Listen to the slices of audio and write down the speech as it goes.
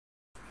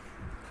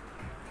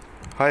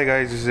Hi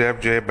guys, this is F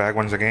J back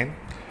once again.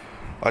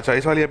 अच्छा,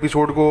 इस वाली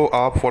एपिसोड को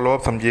आप फॉलो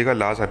अप समझिएगा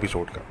लास्ट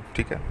एपिसोड का।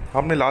 ठीक है,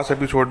 हमने लास्ट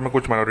एपिसोड में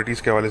कुछ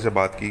माइनॉरिटीज़ के हवाले से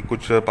बात की।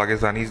 कुछ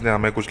पाकिस्तानीज़ ने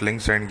हमें कुछ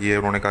लिंक सेंड किए।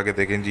 उन्होंने कहा कि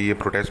देखें जी, ये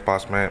प्रोटेस्ट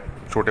पास में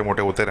छोटे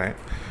मोटे होते रहें।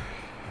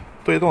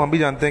 तो ये तो हम भी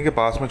जानते हैं कि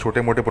पास में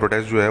छोटे मोटे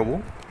प्रोटेस्ट जो है वो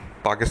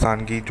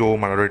पाकिस्तान की जो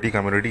माइनॉरिटी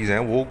कम्युनिटीज़ हैं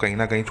वो कहीं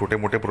ना कहीं छोटे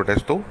मोटे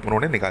प्रोटेस्ट तो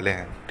उन्होंने निकाले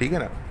हैं। ठीक है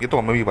ना, ये तो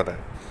हमें भी पता है।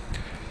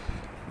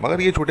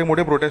 मगर ये छोटे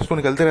मोटे प्रोटेस्ट तो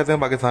निकलते रहते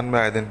हैं पाकिस्तान में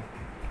आए दिन।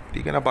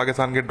 ठीक है ना,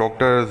 पाकिस्तान के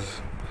डॉक्टर्स,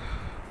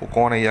 वो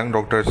कौन है, यंग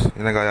डॉक्टर्स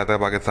इन्हें कहा जाता है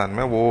पाकिस्तान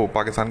में, वो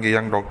पाकिस्तान के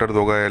यंग डॉक्टर्स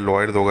हो गए,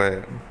 लॉयर्स हो गए,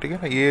 ठीक है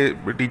ना,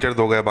 ये टीचर्स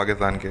हो गए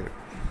पाकिस्तान के,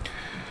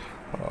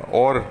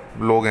 और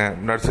लोग हैं,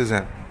 नर्सेज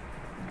हैं।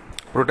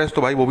 प्रोटेस्ट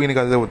तो भाई वो भी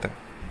निकालते होते हैं।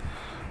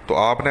 तो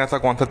आपने ऐसा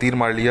कौन सा तीर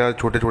मार लिया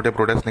छोटे छोटे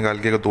प्रोटेस्ट निकाल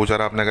के? अगर दो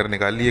चार आपने अगर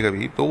निकाल लिए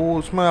कभी, तो वो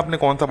उसमें आपने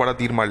कौन सा बड़ा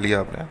तीर मार लिया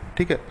आपने?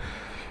 ठीक है,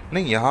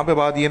 नहीं, यहाँ पे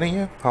बात ये नहीं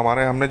है।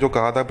 हमने जो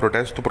कहा था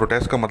प्रोटेस्ट, तो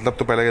प्रोटेस्ट का मतलब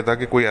तो पहले ये था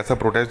कि कोई ऐसा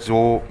प्रोटेस्ट जो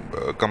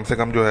कम से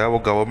कम जो है वो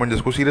गवर्नमेंट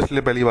जिसको सीरियस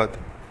ले, पहली बात।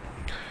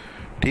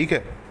 ठीक है,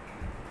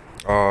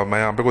 मैं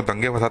यहाँ पे कोई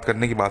दंगे फसाद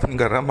करने की बात नहीं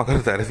कर रहा, मगर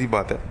जाहिर सी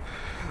बात है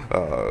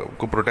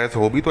कोई प्रोटेस्ट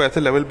हो भी तो ऐसे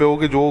लेवल पे हो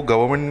कि जो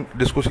गवर्नमेंट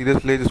जिसको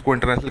सीरियस ले, जिसको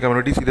इंटरनेशनल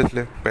कम्युनिटी सीरियस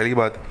ले, पहली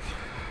बात।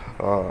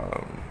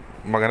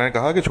 मगर मैंने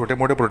कहा कि छोटे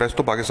मोटे प्रोटेस्ट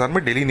तो पाकिस्तान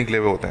में डेली निकले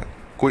हुए होते हैं।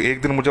 कोई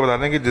एक दिन मुझे बता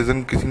दें कि जिस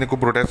दिन किसी ने कोई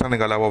प्रोटेस्ट ना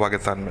निकाला हुआ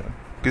पाकिस्तान में,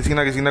 किसी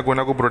ना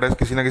कोई प्रोटेस्ट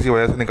किसी ना किसी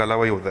वजह से निकाला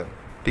हुआ ही होता है।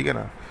 ठीक है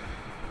ना।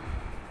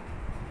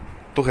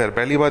 तो खैर,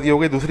 पहली बात ये हो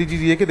गई। दूसरी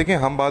चीज़ ये कि देखें,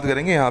 हम बात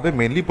करेंगे यहाँ पे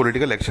मेनली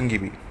पॉलिटिकल एक्शन की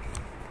भी।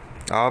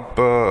 आप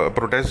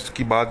प्रोटेस्ट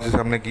की बात जैसे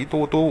हमने की, तो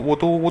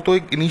वो तो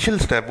एक इनिशियल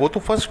स्टेप, वो तो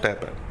फर्स्ट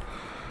स्टेप है।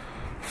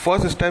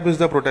 First step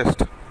is the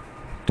protest.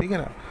 ठीक है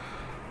ना।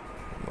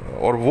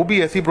 और वो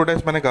भी ऐसी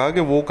प्रोटेस्ट, मैंने कहा कि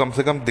वो कम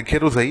से कम दिखे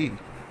तो सही,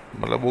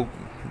 मतलब वो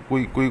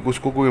कोई कोई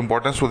उसको कोई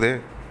इम्पोर्टेंस तो दे।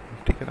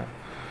 ठीक है ना।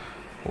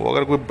 वो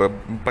अगर कोई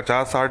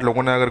 50-60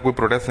 लोगों ने अगर कोई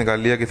प्रोटेस्ट निकाल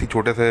लिया किसी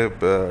छोटे से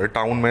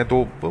टाउन में,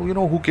 तो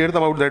हु केयर्स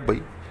अबाउट दैट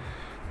भाई।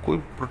 कोई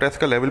प्रोटेस्ट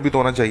का लेवल भी तो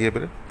होना चाहिए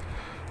फिर।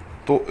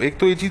 तो एक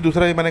तो ये चीज़,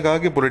 दूसरा ये मैंने कहा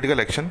कि पॉलिटिकल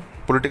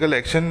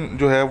एक्शन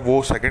जो है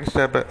वो सेकंड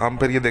स्टेप है। हम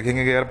फिर ये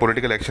देखेंगे कि यार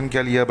पॉलिटिकल एक्शन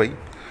क्या लिया भाई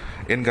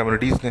इन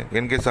कम्युनिटीज़ ने,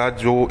 इनके साथ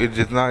जो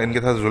जितना इनके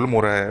साथ जुल्म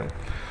हो रहा है,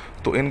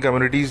 तो इन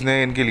कम्युनिटीज़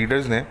ने, इनके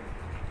लीडर्स ने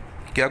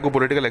क्या कोई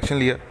पॉलिटिकल एक्शन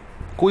लिया?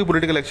 कोई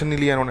पॉलिटिकल एक्शन नहीं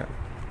लिया इन्होंने।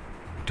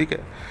 ठीक है।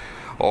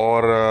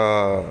 और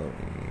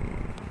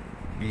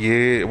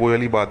ये वो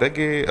वाली बात है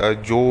कि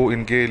जो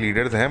इनके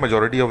लीडर्स हैं,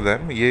 मेजॉरिटी ऑफ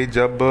देम, ये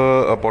जब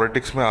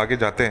पॉलिटिक्स में आगे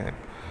जाते हैं,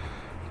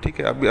 ठीक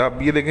है, अब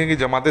आप ये देखें कि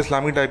जमात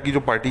इस्लामी टाइप की जो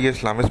पार्टी है,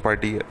 इस्लामिस्ट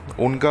पार्टी है,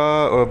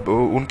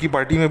 उनकी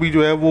पार्टी में भी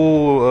जो है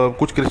वो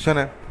कुछ क्रिश्चियन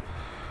है।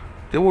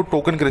 जो वो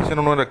टोकन क्रिश्चियन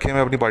उन्होंने रखे हुए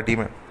हैं अपनी पार्टी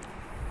में,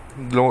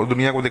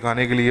 दुनिया को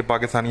दिखाने के लिए,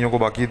 पाकिस्तानियों को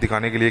बाकी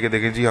दिखाने के लिए कि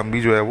देखें जी, हम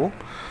भी जो है वो,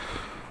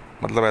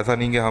 मतलब ऐसा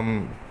नहीं कि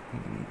हम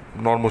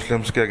नॉन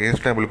मुस्लिम्स के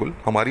अगेंस्ट हैं, बिल्कुल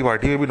हमारी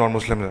पार्टी में भी नॉन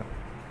मुस्लिम्स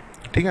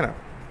हैं। ठीक है ना।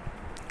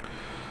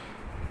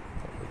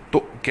 तो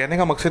कहने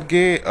का मकसद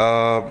कि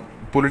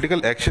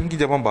पॉलिटिकल एक्शन की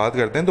जब हम बात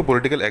करते हैं, तो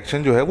पॉलिटिकल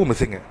एक्शन जो है वो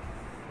मिसिंग है।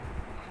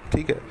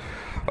 ठीक है।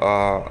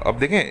 अब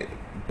देखें,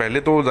 पहले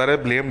तो ज़्यादा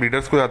ब्लेम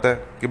लीडर्स को जाता है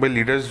कि भाई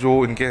लीडर्स जो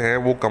इनके हैं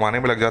वो कमाने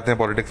में लग जाते हैं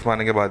पॉलिटिक्स में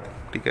आने के बाद।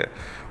 ठीक है।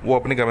 वो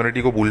अपनी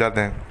कम्युनिटी को भूल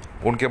जाते हैं,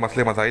 उनके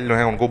मसले मसाइल जो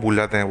हैं उनको भूल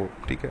जाते हैं वो।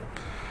 ठीक है।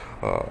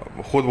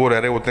 ख़ुद वो रह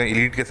रहे होते हैं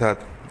एलीट के साथ,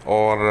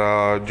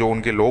 और जो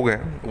उनके लोग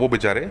हैं वो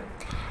बेचारे,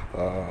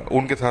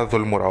 उनके साथ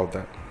जुल्म हो रहा होता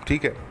है।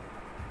 ठीक है।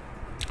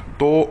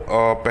 तो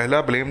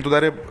पहला ब्लेम तो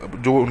सारे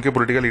जो उनके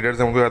पॉलिटिकल लीडर्स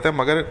हैं उनको जाता है,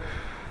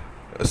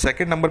 मगर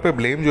सेकंड नंबर पे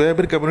ब्लेम जो है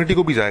फिर कम्युनिटी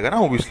को भी जाएगा ना,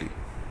 ओबियसली।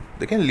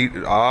 देखें,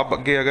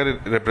 आपके अगर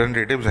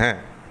रिप्रेजेंटेटिव्स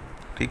हैं,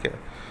 ठीक है,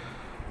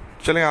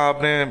 चलें,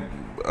 आपने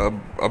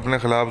अपने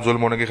ख़िलाफ़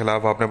जुल्म होने के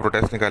ख़िलाफ़ आपने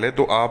प्रोटेस्ट निकाले,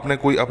 तो आपने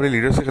कोई अपने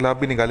लीडर्स के ख़िलाफ़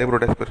भी निकाले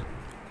प्रोटेस्ट पर?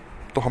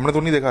 तो हमने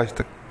तो नहीं देखा आज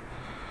तक।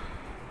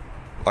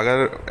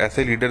 अगर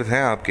ऐसे लीडर्स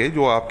हैं आपके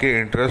जो आपके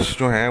इंटरेस्ट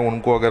जो हैं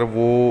उनको अगर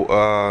वो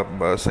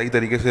सही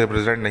तरीके से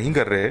रिप्रेजेंट नहीं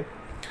कर रहे,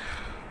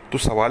 तो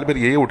सवाल फिर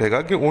यही उठेगा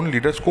कि उन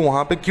लीडर्स को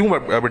वहाँ पे क्यों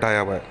बिठाया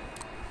हुआ है।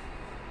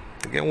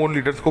 ठीक है, उन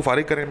लीडर्स को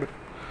फारिग करें, फिर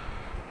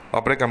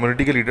अपने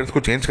कम्युनिटी के लीडर्स को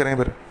चेंज करें,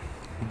 फिर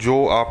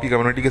जो आपकी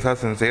कम्युनिटी के साथ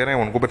सिंसेयर हैं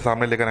उनको फिर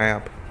सामने लेकर आएँ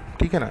आप।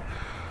 ठीक है ना।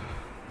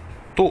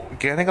 तो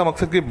कहने का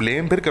मकसद कि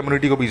ब्लेम फिर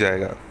कम्युनिटी को भी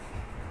जाएगा।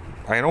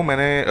 आई नो,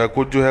 मैंने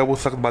कुछ जो है वो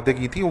सख्त बातें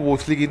की थी, वो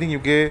इसलिए की थी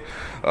क्योंकि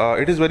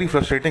it is very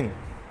frustrating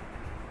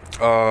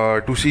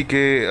to see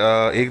के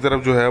एक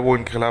तरफ जो है वो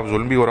इनके खिलाफ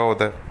जुल्म भी हो रहा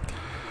होता है,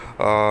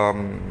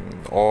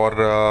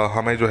 और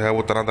हमें जो है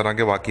वो तरह तरह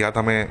के वाक़यात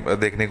हमें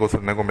देखने को,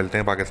 सुनने को मिलते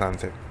हैं पाकिस्तान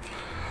से।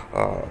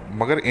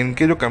 मगर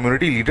इनके जो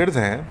कम्युनिटी लीडर्स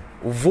हैं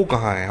वो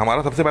कहाँ हैं?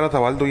 हमारा सबसे पहला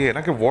सवाल तो ये है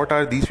ना कि what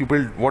are these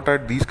people, what are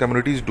these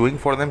communities doing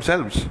for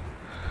themselves?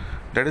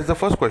 That is the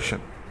first question.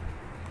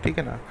 ठीक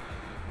है ना।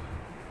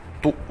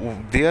 तो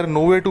they are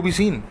no way to be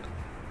seen.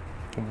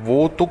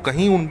 वो तो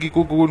कहीं उनकी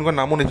कोई उनका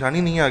नामो निशान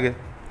ही नहीं है आगे।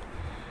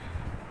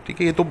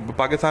 ठीक है। ये तो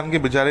पाकिस्तान के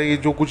बेचारे, ये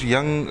जो कुछ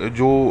यंग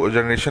जो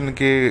जनरेशन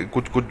के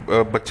कुछ कुछ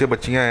बच्चे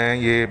बच्चियां हैं,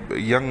 ये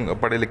यंग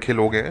पढ़े लिखे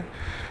लोग हैं,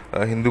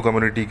 हिंदू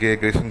कम्युनिटी के,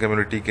 क्रिश्चियन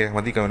कम्युनिटी के,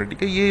 अहमदी कम्युनिटी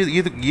के,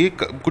 ये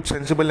कुछ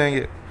सेंसिबल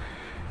हैं।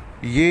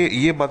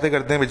 ये बातें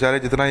करते हैं बेचारे,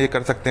 जितना ये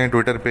कर सकते हैं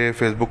ट्विटर पे,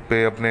 फेसबुक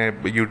पे, अपने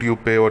यूट्यूब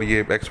पे, और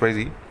ये एक्स वाई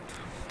जी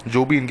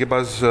जो भी इनके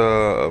पास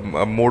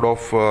mode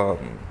of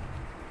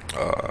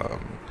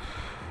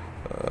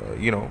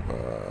you know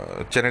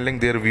channelling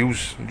there views,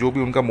 जो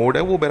भी उनका मोड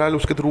है वो बहरहाल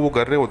उसके थ्रू वो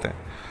कर रहे होते हैं।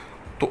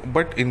 तो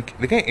बट इन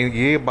देखें,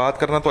 ये बात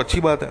करना तो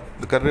अच्छी बात है,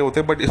 कर रहे होते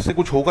हैं, बट इससे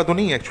कुछ होगा तो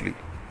नहीं एक्चुअली।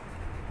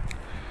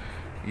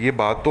 ये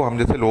बात तो हम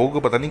जैसे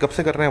लोग पता नहीं कब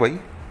से कर रहे हैं भाई।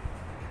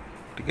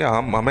 ठीक है,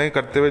 हम हमें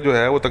करते हुए जो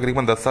है वो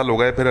तकरीबन 10 साल हो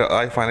गए, फिर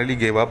I finally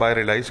gave up, I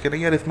realise कि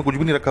नहीं यार, इसमें कुछ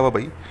भी नहीं रखा हुआ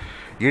भाई,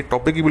 ये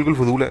टॉपिक ही बिल्कुल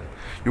फजूल है।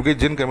 क्योंकि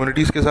जिन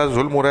कम्युनिटीज़ के साथ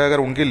जुल्म हो रहा है, अगर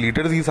उनके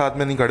लीडर्स ही साथ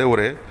में नहीं खड़े हो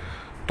रहे,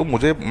 तो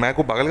मैं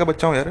को पागल का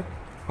बच्चा हूँ यार,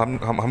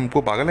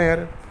 हमको पागल है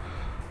यार।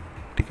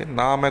 ठीक है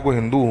ना, मैं कोई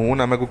हिंदू हूँ,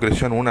 ना मैं कोई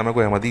क्रिश्चियन हूँ, ना मैं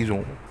कोई अहमदीज़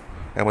हूँ,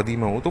 अहमदी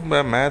में हूँ, तो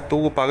मैं तो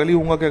वो पागल ही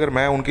हूँगा कि अगर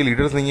मैं उनके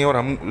लीडर्स नहीं है और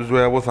हम जो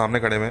है वो सामने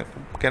खड़े हुए हैं।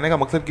 तो कहने का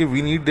मकसद कि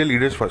we need they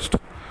leaders first.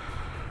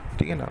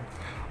 ठीक है ना,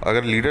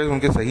 अगर लीडर्स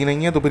उनके सही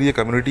नहीं है तो फिर ये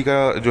कम्युनिटी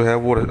का जो है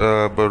वो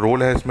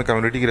रोल है, इसमें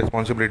कम्युनिटी की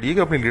रिस्पॉन्सिबिलिटी है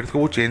कि अपने लीडर्स को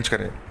वो चेंज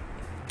करें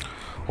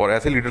और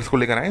ऐसे लीडर्स को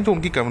लेकर आएँ जो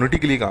उनकी कम्युनिटी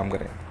के लिए काम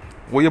करें।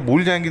 वो ये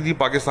भूल जाएंगे जी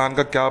पाकिस्तान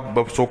का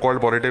क्या सो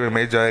कॉल्ड पॉजिटिव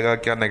इमेज जाएगा,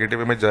 क्या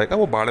नेगेटिव इमेज जाएगा,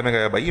 वो भाड़ में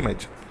गया भाई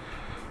इमेज।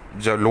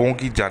 जब लोगों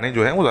की जानें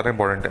जो है वो ज़्यादा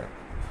इंपॉर्टेंट है,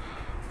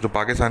 जो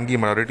पाकिस्तान की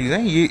माइनॉरिटीज़ हैं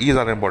ये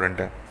ज़्यादा इंपॉर्टेंट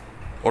है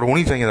और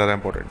होनी चाहिए ज़्यादा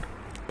इंपॉर्टेंट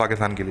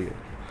पाकिस्तान के लिए।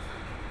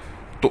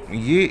 तो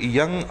ये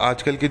यंग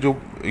आजकल के जो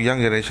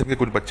यंग जनरेशन के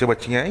कुछ बच्चे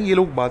बच्चियाँ हैं, ये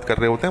लोग बात कर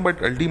रहे होते हैं,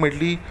 बट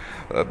अल्टीमेटली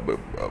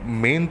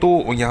मेन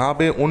तो यहाँ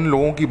पे उन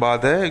लोगों की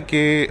बात है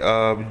कि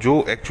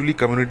जो एक्चुअली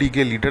कम्युनिटी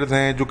के लीडर्स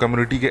हैं, जो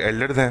कम्युनिटी के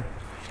एल्डर्स हैं,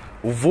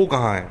 वो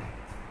कहाँ हैं।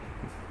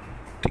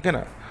 ठीक है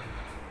ना,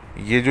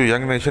 ये जो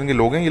यंग जनरेशन के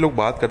लोग हैं, ये लोग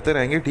बात करते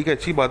रहेंगे, ठीक है,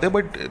 अच्छी बात है,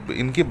 बट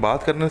इनकी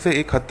बात करने से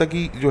एक हद तक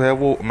ही जो है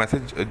वो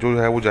मैसेज जो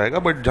है वो जाएगा।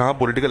 बट जहाँ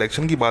पॉलिटिकल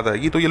एक्शन की बात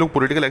आएगी तो ये लोग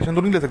पॉलिटिकल एक्शन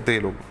तो नहीं ले सकते ये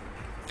लोग।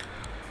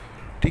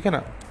 ठीक है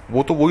ना,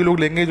 वो तो वही लोग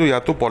लेंगे जो या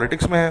तो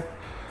पॉलिटिक्स में है,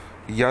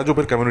 या जो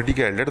फिर कम्युनिटी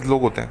के एल्डर्स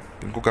लोग होते हैं,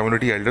 जिनको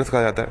कम्युनिटी एल्डर्स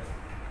कहा जाता है,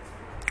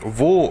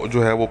 वो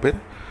जो है वो फिर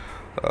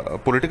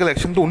पॉलिटिकल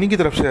एक्शन तो उन्हीं की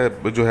तरफ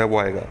से जो है वो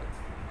आएगा।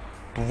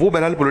 तो वो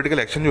बहरहाल पॉलिटिकल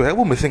एक्शन जो है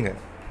वो मिसिंग है।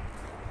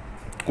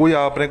 कोई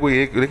आपने कोई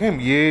एक देखें,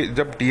 ये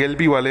जब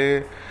टीएलपी वाले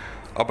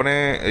अपने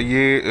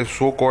ये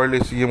सो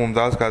कॉल्ड ये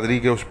मुमताज़ कादरी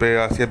के उस पर,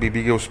 आसिया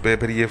बीबी के उस पर,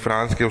 फिर ये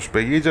फ्रांस के उस पर,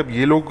 ये जब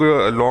ये लोग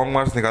लॉन्ग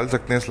मार्च निकाल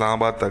सकते हैं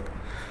इस्लामाबाद तक,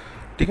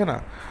 ठीक है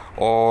ना,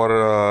 और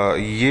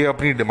ये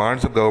अपनी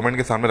डिमांड्स गवर्नमेंट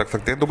के सामने रख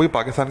सकते हैं, तो भाई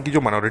पाकिस्तान की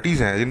जो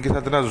माइनॉरिटीज़ हैं जिनके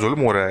साथ इतना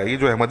जुल्म हो रहा है, ये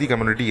जो अहमदी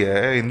कम्युनिटी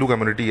है, हिंदू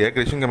कम्युनिटी है,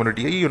 क्रिश्चियन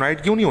कम्युनिटी है, ये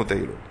यूनाइट क्यों नहीं होते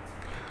ये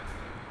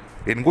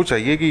लोग। इनको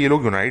चाहिए कि ये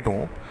लोग यूनाइट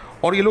हों,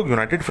 और ये लोग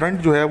यूनाइटेड फ्रंट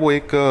जो है वो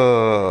एक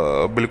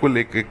बिल्कुल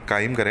एक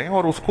कायम करें,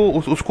 और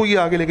उसको ये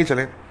आगे लेके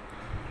चलें।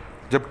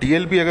 जब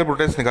टीएलपी अगर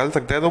प्रोटेस्ट निकाल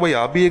सकता है तो भाई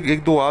आप भी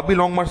एक दो आप भी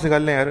लॉन्ग मार्च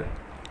निकाल लें यार।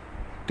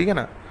 ठीक है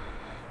ना,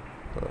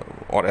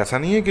 और ऐसा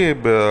नहीं है कि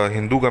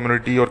हिंदू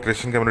कम्युनिटी और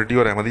क्रिश्चियन कम्युनिटी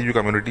और अहमदी जो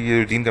कम्युनिटी, ये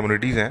जो 3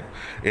 कम्युनिटीज़ हैं,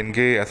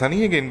 इनके ऐसा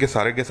नहीं है कि इनके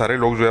सारे के सारे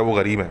लोग जो है वो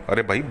गरीब हैं।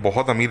 अरे भाई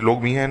बहुत अमीर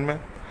लोग भी हैं इनमें,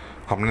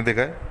 हमने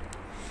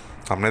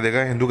देखा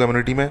है हिंदू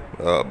कम्युनिटी में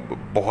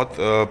बहुत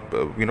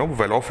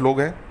वेल ऑफ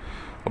लोग हैं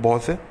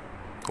बहुत से।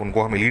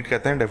 उनको हम एलीट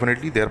कहते हैं,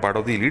 definitely they are part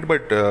of the elite,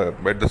 but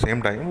at the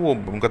same time वो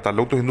उनका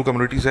ताल्लुक तो हिंदू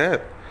कम्युनिटी से है।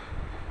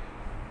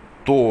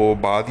 तो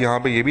बात यहाँ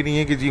पे ये भी नहीं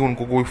है कि जी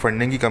उनको कोई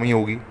फंडिंग की कमी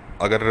होगी।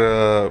 अगर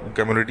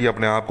कम्युनिटी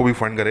अपने आप को भी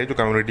फंड करे, जो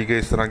कम्युनिटी के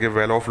इस तरह के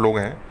वेल ऑफ लोग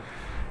हैं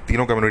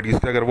तीनों कम्युनिटीज़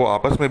के, अगर वो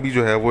आपस में भी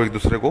जो है वो एक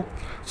दूसरे को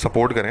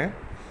सपोर्ट करें,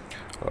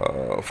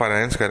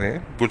 फाइनेंस करें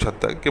कुछ हद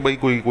तक, कि भाई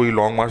कोई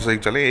लॉन्ग मार्च से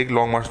चले, एक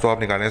लॉन्ग मार्च तो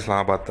आप निकालें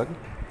इस्लामाबाद तक,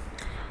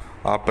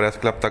 आप प्रेस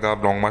क्लब तक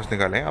आप लॉन्ग मार्च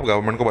निकालें, आप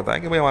गवर्नमेंट को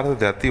बताएं कि भाई हमारे साथ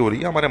ज्यादती हो रही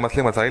है, हमारे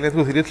मसले मसाइल हैं,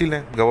 इसको सीरियसली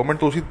लें। गवर्नमेंट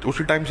तो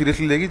उसी टाइम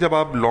सीरियसली लेगी जब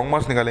आप लॉन्ग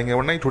मार्च निकालेंगे,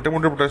 वरना ये छोटे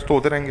मोटे प्रोटेस्ट तो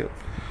होते रहेंगे।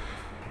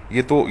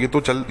 ये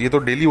तो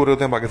डेली हो रहे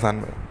होते हैं पाकिस्तान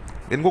में,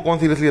 इनको कौन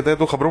सीरियसली लेता है,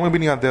 तो खबरों में भी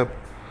नहीं आते अब।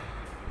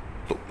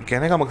 तो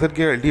कहने का मकसद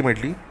क्या है,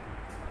 अल्टीमेटली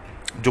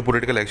जो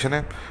पॉलिटिकल एक्शन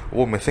है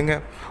वो मिसिंग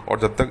है, और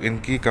जब तक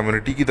इनकी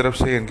कम्युनिटी की तरफ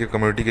से, इनके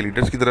कम्युनिटी के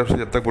लीडर्स की तरफ से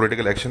जब तक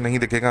पॉलिटिकल एक्शन नहीं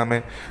दिखेगा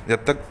हमें,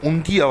 जब तक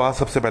उनकी आवाज़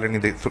सबसे पहले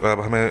नहीं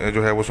हमें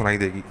जो है वो सुनाई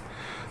देगी,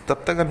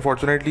 तब तक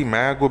अनफॉर्चुनेटली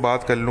मैं कोई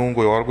बात कर लूँ,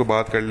 कोई और कोई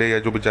बात कर ले, या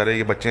जो बेचारे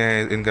ये बच्चे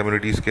हैं इन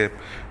कम्युनिटीज़ के,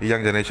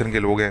 यंग जनरेशन के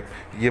लोग हैं,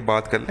 ये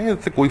बात कर लें,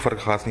 इससे कोई फ़र्क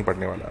ख़ास नहीं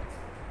पड़ने वाला।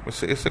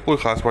 इससे कोई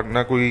ख़ास पड़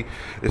ना, कोई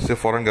इससे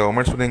फ़ॉरेन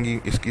गवर्नमेंट सुनेंगी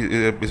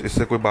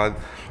इससे कोई बात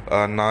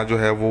ना, जो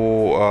है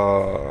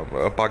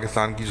वो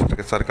पाकिस्तान की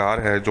जो सरकार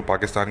है, जो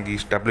पाकिस्तान की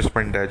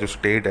इस्टेब्लिशमेंट है, जो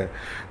स्टेट है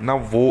ना,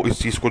 वो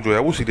इस चीज़ को जो है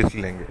वो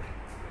सीरियसली लेंगे।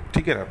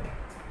 ठीक है ना,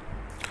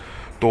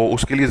 तो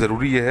उसके लिए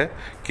ज़रूरी ये है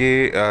कि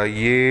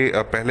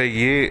ये पहले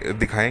ये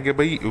दिखाएं कि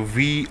भाई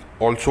वी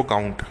ऑल्सो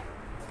काउंट।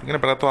 ठीक है ना,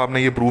 पहले तो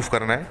आपने ये प्रूफ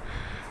करना है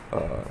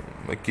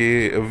कि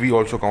वी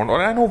ऑल्सो काउंट।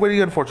 और I know very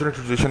unfortunate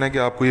situation है कि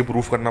आपको ये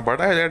प्रूफ करना पड़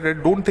रहा है। I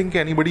don't think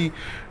anybody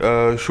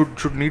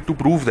should need to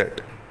prove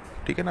that.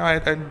 ठीक है ना,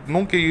 आई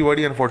नो कि ये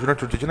बड़ी अनफॉर्चुनेट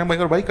सिचुएशन है,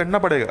 मगर भाई करना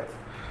पड़ेगा।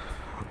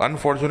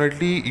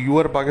 Unfortunately you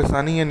are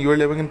Pakistani and you are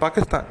living in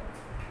Pakistan,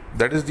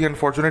 that is the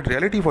unfortunate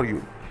reality for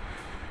you.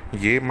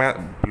 ये मैं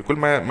बिल्कुल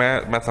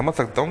मैं समझ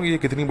सकता हूँ कि ये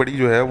कितनी बड़ी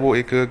जो है वो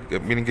एक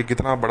मीनिंग कि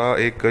कितना बड़ा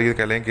एक ये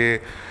कह लें कि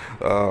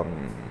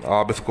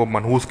आप इसको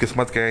मनहूस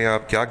किस्मत कहें या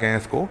आप क्या कहें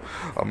इसको,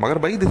 मगर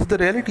भाई दिस इज़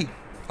द रियलिटी।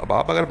 अब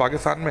आप अगर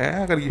पाकिस्तान में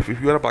हैं, अगर if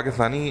you are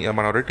Pakistani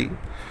minority,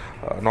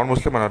 non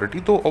Muslim minority,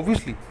 तो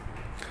ऑब्वियसली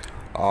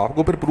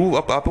आपको फिर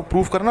आपको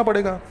प्रूव करना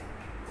पड़ेगा।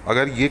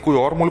 अगर ये कोई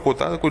और मुल्क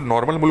होता, कोई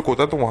नॉर्मल मुल्क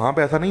होता, तो वहाँ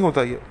पे ऐसा नहीं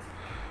होता ये।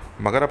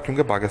 मगर अब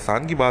क्योंकि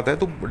पाकिस्तान की बात है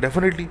तो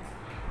डेफिनेटली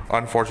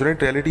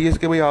अनफॉर्चुनेट रियलिटी है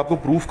कि भाई आपको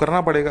प्रूफ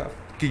करना पड़ेगा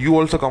कि यू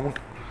ऑल्सो काउंट,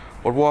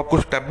 और वो आपको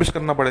स्टैब्लिश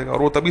करना पड़ेगा। और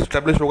वो तभी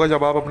स्टैब्लिश होगा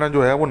जब आप अपना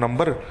जो है वो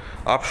नंबर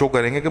आप शो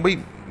करेंगे कि भाई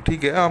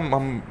ठीक है,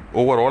 हम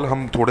ओवरऑल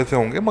हम थोड़े से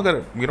होंगे,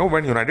 मगर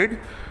when United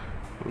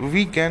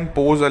we can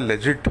pose a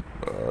legit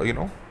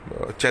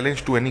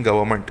challenge to any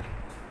government.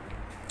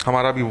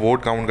 हमारा भी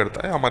वोट काउंट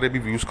करता है, हमारे भी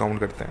व्यूज़ काउंट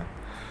करते हैं।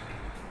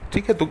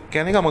 ठीक है, तो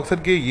कहने का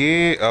मकसद कि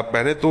ये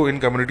पहले तो इन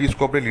कम्युनिटीज़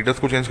को, अपने लीडर्स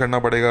को चेंज करना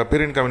पड़ेगा,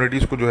 फिर इन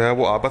कम्युनिटीज़ को जो है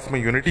वो आपस में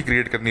यूनिटी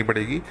क्रिएट करनी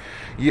पड़ेगी।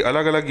 ये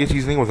अलग अलग ये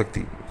चीज़ नहीं हो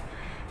सकती।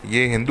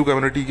 ये हिंदू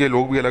कम्युनिटी के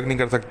लोग भी अलग नहीं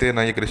कर सकते,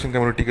 ना ये क्रिश्चियन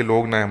कम्युनिटी के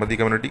लोग, ना अहमदी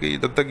कम्युनिटी के।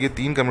 जब तक ये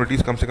तीन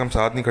कम्युनिटीज़ कम से कम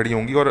साथ नहीं खड़ी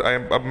होंगी। और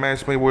अब मैं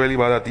इसमें वो वाली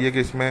बात आती है कि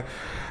इसमें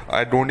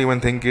आई डोंट इवन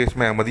थिंक कि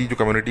इसमें अहमदी जो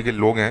कम्युनिटी के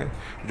लोग हैं,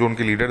 जो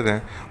उनके लीडर्स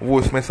हैं, वो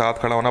इसमें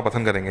साथ खड़ा होना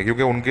पसंद करेंगे,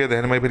 क्योंकि उनके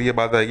जहन में फिर ये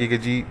बात आएगी कि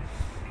जी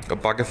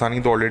पाकिस्तानी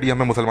तो ऑलरेडी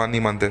हमें मुसलमान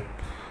नहीं मानते,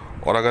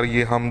 और अगर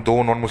ये हम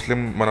दो नॉन मुस्लिम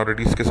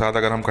माइनॉरिटीज़ के साथ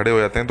अगर हम खड़े हो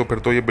जाते हैं तो फिर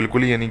तो ये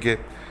बिल्कुल ही यानी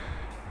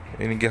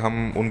कि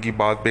हम उनकी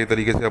बात पे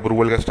तरीके से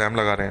अप्रूवल का स्टैम्प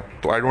लगा रहे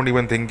हैं। तो आई डोंट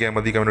इवन थिंक कि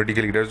अहमदी कम्युनिटी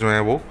के लीडर्स जो हैं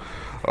वो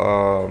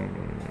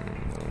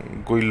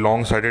कोई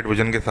लॉन्ग साइडेड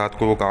विजन के साथ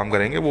कोई वो काम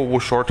करेंगे। वो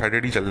शॉर्ट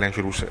साइडेड ही चल रहे हैं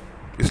शुरू से।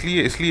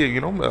 इसलिए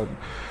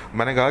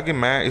मैंने कहा कि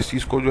मैं इस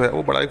चीज़ को जो है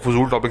वो बड़ा एक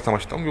फजूल टॉपिक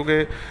समझता हूँ,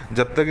 क्योंकि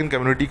जब तक इन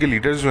कम्युनिटी के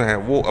लीडर्स जो हैं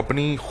वो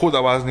अपनी खुद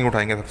आवाज़ नहीं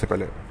उठाएंगे सबसे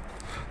पहले,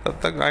 तब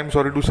तक आई एम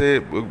सॉरी टू से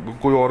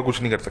कोई और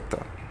कुछ नहीं कर सकता।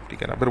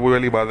 ठीक है ना, फिर वो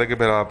वाली बात है कि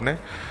फिर आपने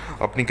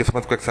अपनी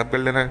किस्मत को एक्सेप्ट कर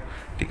लेना है।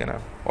 ठीक है ना,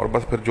 और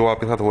बस फिर जो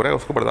आपके साथ हो रहा है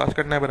उसको बर्दाश्त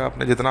करना है। फिर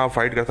आपने जितना आप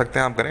फाइट कर सकते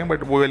हैं आप करें,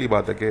 बट वो वाली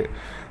बात है कि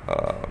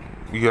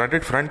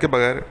यूनाइटेड फ्रंट के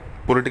बगैर,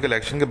 पॉलिटिकल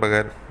एक्शन के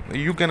बगैर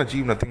you can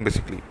achieve nothing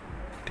basically.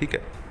 ठीक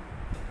है,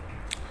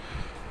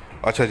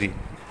 अच्छा जी,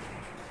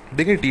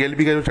 देखिए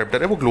टीएलबी का जो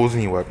चैप्टर है वो क्लोज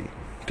नहीं हुआ अभी।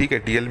 ठीक है,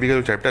 टीएलबी का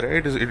जो चैप्टर है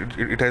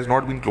it has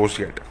not been close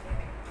yet.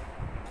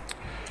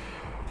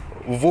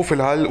 वो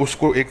फ़िलहाल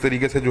उसको एक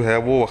तरीके से जो है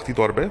वो वक्ती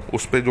तौर पे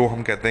उस पर जो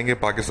हम कहते हैं कि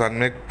पाकिस्तान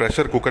में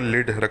प्रेशर कुकर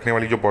लिड रखने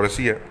वाली जो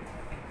पॉलिसी है,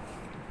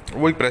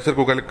 वो एक प्रेशर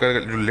कुकर का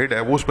जो लिड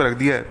है वो उस पर रख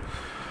दिया है।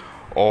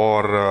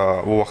 और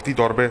वो वक्ती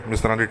तौर पे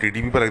जिस तरह से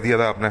टीटीपी पर रख दिया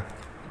था आपने,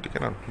 ठीक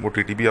है ना, वो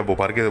टीटीपी अब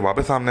उभार के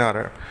वापस सामने आ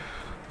रहा है।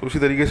 तो उसी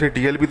तरीके से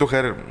टीएलबी तो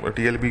खैर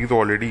टीएलबी की तो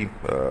ऑलरेडी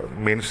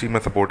मेन स्ट्रीम में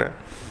सपोर्ट है।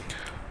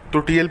 तो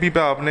टीएलपी पे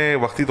आपने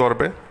वक्ती तौर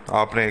पे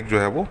आपने एक जो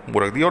है वो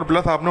रख दिया, और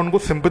प्लस आपने उनको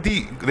सिंपैथी,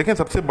 देखें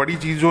सबसे बड़ी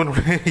चीज़ जो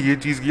उन्होंने ये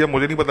चीज़ किया,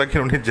 मुझे नहीं पता कि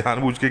उन्होंने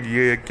जानबूझ के की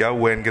है, क्या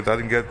हुआ है इनके साथ।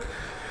 इनके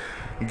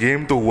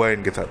गेम तो हुआ है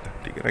इनके साथ,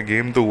 ठीक है ना,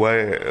 गेम तो हुआ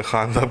है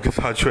खान साहब के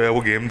साथ जो है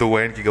वो गेम तो हुआ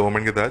है इनकी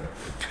गवर्नमेंट के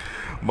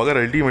साथ। मगर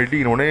अल्टीमेटली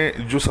इन्होंने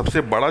जो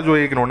सबसे बड़ा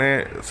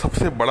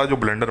जो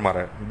ब्लेंडर मारा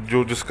है,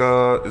 जो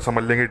जिसका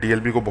समझ लेंगे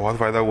टीएलपी को बहुत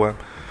फ़ायदा हुआ है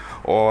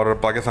और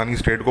पाकिस्तानी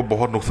स्टेट को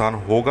बहुत नुकसान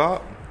होगा,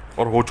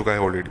 और हो चुका है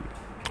ऑलरेडी,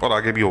 और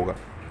आगे भी होगा।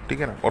 ठीक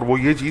है ना, और वो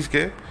ये चीज़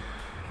के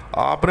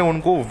आपने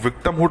उनको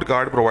विक्टिमहुड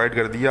कार्ड प्रोवाइड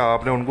कर दिया,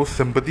 आपने उनको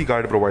सिंपैथी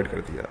कार्ड प्रोवाइड कर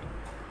दिया।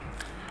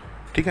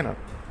 ठीक है ना,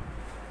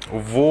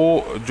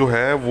 वो जो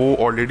है वो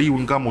ऑलरेडी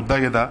उनका मुद्दा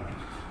ये था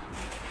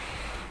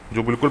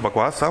जो बिल्कुल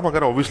बकवास था,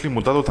 मगर ऑब्वियसली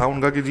मुद्दा तो था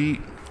उनका कि जी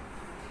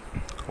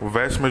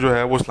वेस्ट में जो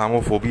है वो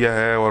इस्लामोफोबिया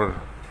है, और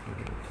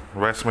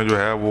वेस्ट में जो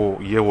है वो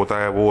ये होता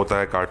है वो होता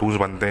है, कार्टून्स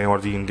बनते हैं,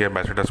 और जी इनके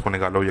एम्बेसडर्स को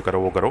निकालो, ये करो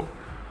वो करो।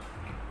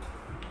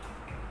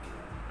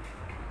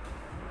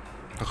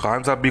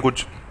 खान साहब भी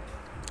कुछ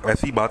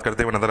ऐसी बात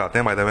करते हुए नज़र आते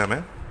हैं बाय द वे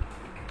हमें।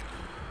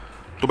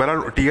 तो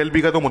बहरहाल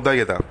टीएलपी का तो मुद्दा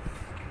ये था,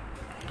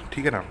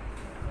 ठीक है ना।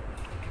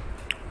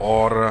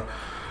 और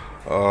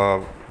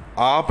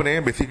आपने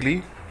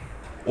बेसिकली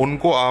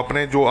उनको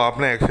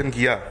आपने एक्शन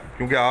किया,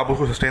 क्योंकि आप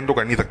उसको सस्टेन तो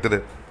कर नहीं सकते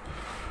थे,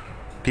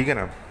 ठीक है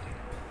ना,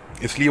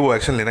 इसलिए वो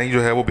एक्शन लेना ही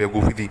जो है वो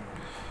बेवकूफ़ी थी।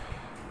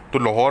 तो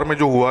लाहौर में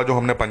जो हुआ, जो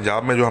हमने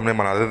पंजाब में जो हमने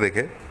मनाज़र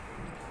देखे,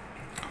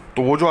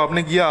 तो वो जो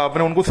आपने किया,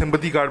 आपने उनको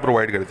सिंपैथी कार्ड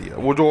प्रोवाइड कर दिया।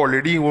 वो जो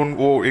ऑलरेडी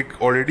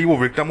वो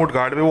विक्टिमहुड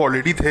कार्ड पे वो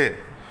ऑलरेडी थे,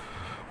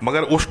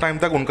 मगर उस टाइम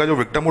तक उनका जो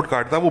विक्टिमहुड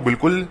कार्ड था वो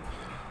बिल्कुल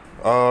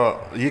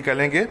ये कह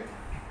लेंगे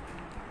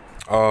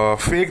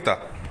फेक था,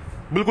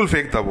 बिल्कुल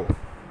फेक था वो।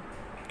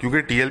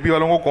 क्योंकि टीएलपी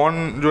वालों को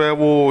कौन जो है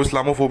वो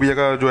इस्लामोफोबिया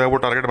का जो है वो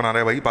टारगेट बना रहा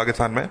है भाई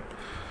पाकिस्तान में।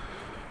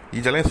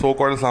 ये चलें सो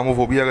कॉल्ड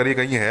इस्लामोफोबिया अगर ये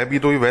कहीं है भी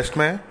तो ये वेस्ट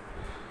में है,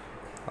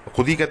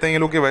 खुद ही कहते हैं ये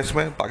लोग कि वेस्ट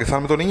में, पाकिस्तान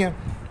में तो नहीं है।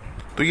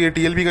 तो ये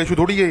टीएलपी का इशू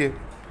थोड़ी है,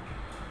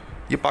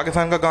 ये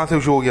पाकिस्तान का कहाँ से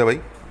इशू हो गया भाई।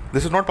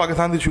 This is not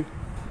Pakistan issue,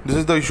 this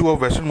is the issue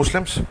of western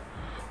Muslims,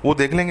 वो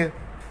देख लेंगे,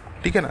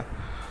 ठीक है ना।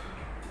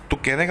 तो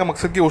कहने का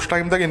मकसद कि उस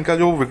टाइम तक इनका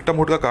जो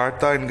विक्टिमहुड का कार्ड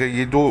था, इनका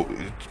ये जो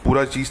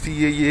पूरा चीज़ थी,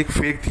 ये एक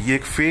फेक थी, ये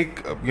एक फेक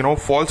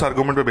फॉल्स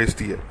आर्गूमेंट पे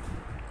बेस्ड है,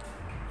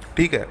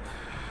 ठीक है।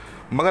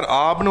 मगर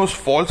आपने उस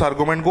फॉल्स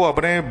आर्गूमेंट को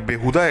अपने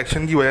बेहुदा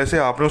एक्शन की वजह से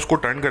आपने उसको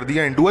टर्न कर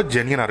दिया into a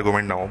genuine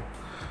argument now.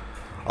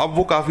 अब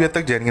वो काफ़ी हद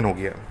तक जेन्युइन हो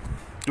गया,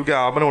 क्योंकि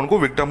आपने उनको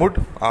विक्टमहुड,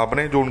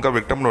 आपने जो उनका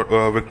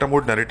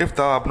विक्टमहुड नैरेटिव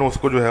था, आपने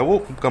उसको जो है वो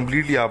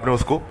कम्प्लीटली आपने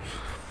उसको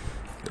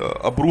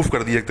अप्रूव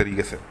कर दिया एक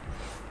तरीके से,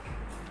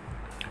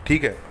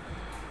 ठीक है।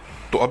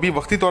 तो अभी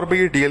वक्ती तौर पे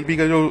ये टीएलपी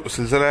का जो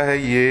सिलसिला है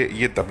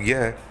ये तब गया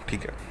है,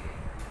 ठीक है।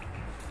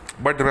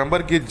 बट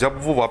रिमेंबर कि जब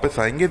वो वापस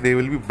आएंगे they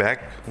will be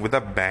back with a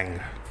bang,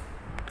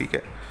 ठीक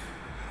है।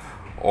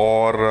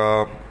 और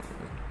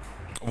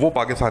वो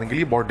पाकिस्तान के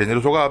लिए बहुत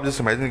डेंजरस होगा। आप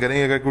जैसे इमेजिन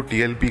करेंगे अगर कोई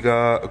टीएलपी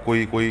का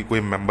कोई कोई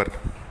कोई मेंबर,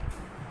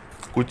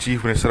 कोई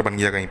चीफ मिनिस्टर बन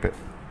गया कहीं पे,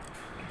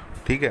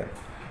 ठीक है,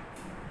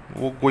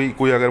 वो कोई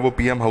कोई अगर वो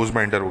पीएम हाउस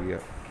में एंटर हो गया,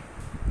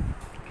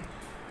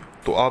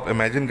 तो आप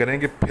इमेजिन करें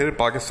कि फिर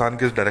पाकिस्तान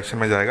किस डायरेक्शन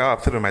में जाएगा।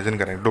 आप सिर्फ इमेजिन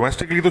करें,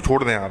 डोमेस्टिकली तो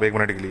छोड़ दें आप एक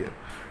मिनट के लिए,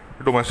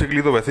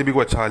 डोमेस्टिकली तो वैसे भी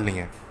कोई अच्छा हाल नहीं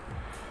है,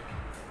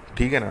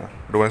 ठीक है ना,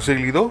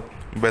 डोमेस्टिकली तो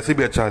वैसे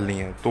भी अच्छा हाल नहीं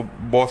है। तो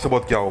बहुत से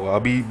बहुत क्या होगा,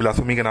 अभी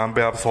ब्लास्फेमी के नाम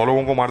पे आप 100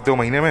 लोगों को मारते हो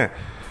महीने में,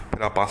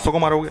 फिर आप 500 को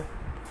मारोगे,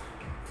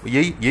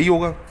 यही यही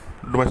होगा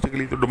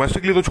डोमेस्टिकली। तो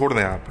डोमेस्टिकली तो छोड़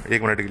दें आप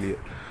एक मिनट के लिए,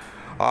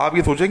 आप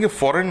ये सोचेंगे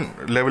फॉरेन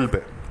लेवल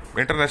पे,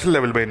 इंटरनेशनल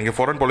लेवल पे नहीं, कि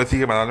फॉरेन पॉलिसी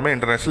के मैदान में,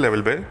 इंटरनेशनल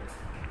लेवल पे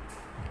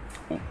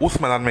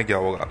उस मैदान में क्या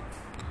होगा,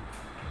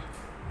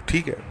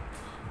 ठीक है।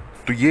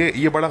 तो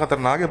ये बड़ा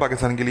खतरनाक है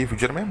पाकिस्तान के लिए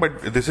फ्यूचर में।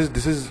 But this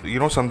is you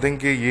know something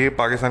कि ये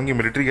पाकिस्तान की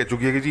मिलिट्री कह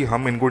चुकी है कि जी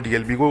हम इनको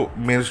टीएलपी को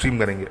मेन स्ट्रीम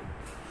करेंगे।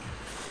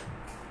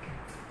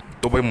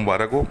 तो भाई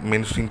मुबारक हो,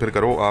 मेन स्ट्रीम फिर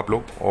करो आप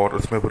लोग, और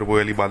उसमें फिर वो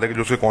वाली बात है कि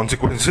जो उसके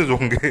कॉन्सिक्वेंसेज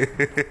होंगे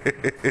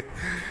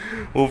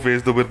वो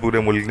फेस तो फिर पूरे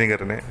मुल्क नहीं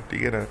करने,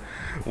 ठीक है ना।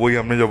 वही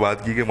हमने जो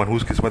बात की कि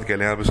मनहूस किस्मत कह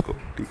लें आप इसको,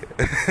 ठीक है।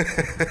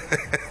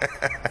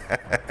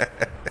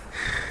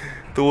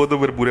 तो वो तो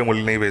फिर पूरे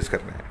मुल्क ने ही फेस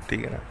करना है,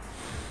 ठीक है ना।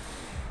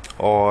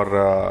 और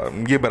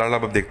ये बहरहाल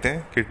अब देखते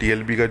हैं कि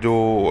टीएलपी का जो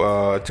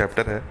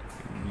चैप्टर है,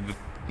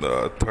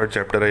 थर्ड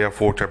चैप्टर है या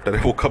फोर्थ चैप्टर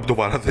है, वो कब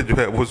दोबारा से जो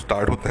है वो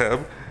स्टार्ट होता है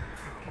अब,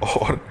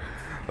 और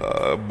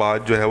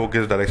बात जो है वो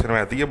किस डायरेक्शन में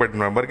आती है। बट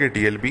रिमेंबर कि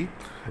TLP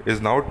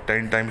is now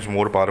 10 times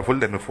more powerful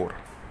than before,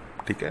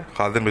 ठीक है।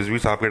 खालिद रिजवी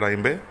साहब के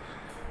टाइम पे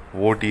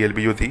वो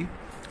टीएलपी जो थी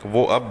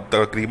वो अब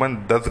तकरीबन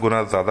 10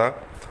 गुना ज़्यादा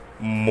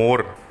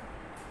मोर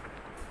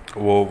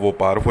वो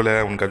पावरफुल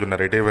है, उनका जो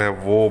नैरेटिव है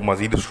वो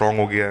मज़ीद स्ट्रॉन्ग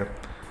हो गया है।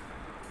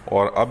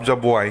 और अब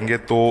जब वो आएंगे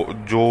तो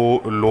जो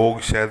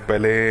लोग शायद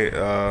पहले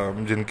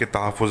जिनके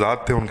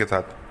तहफ़्फ़ुज़ात थे उनके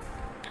साथ,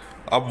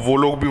 अब वो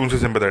लोग भी उनसे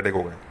सिंपैथेटिक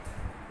हो गए,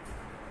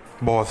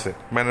 बहुत से।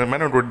 मैंने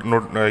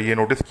मैंने ये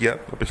नोटिस किया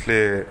पिछले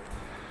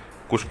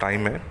कुछ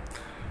टाइम में,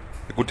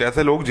 कुछ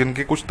ऐसे लोग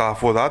जिनके कुछ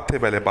तहफ़्फ़ुज़ात थे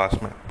पहले पास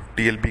में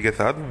टीएलपी के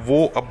साथ,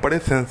 वो अब बड़े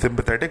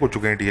सिंपैथेटिक हो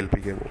चुके हैं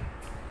टीएलपी के। वो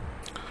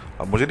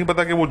अब मुझे नहीं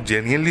पता कि वो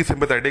जेन्युइनली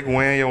सिंपैथेटिक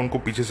हुए हैं या उनको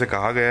पीछे से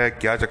कहा गया है,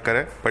 क्या चक्कर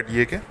है। बट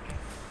ये कि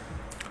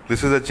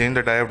this is a change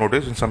that I have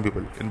notice in some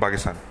people in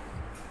Pakistan.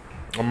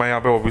 और मैं यहाँ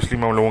पे ऑब्वियसली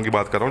मैं उन लोगों की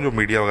बात कर रहा हूँ जो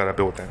मीडिया वगैरह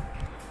पे होते हैं।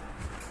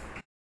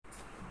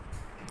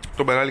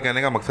 तो बहरहाल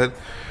कहने का मकसद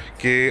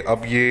कि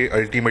अब ये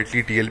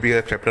अल्टीमेटली टीएलपी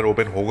का चैप्टर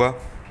ओपन होगा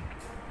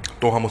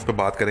तो हम उस पर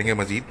बात करेंगे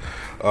मज़ीद।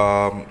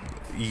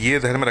 ये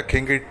ध्यान में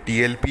रखें कि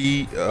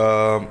टीएलपी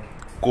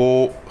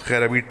को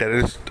खैर अभी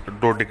टेररिस्ट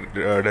तो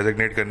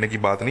डेजिग्नेट करने की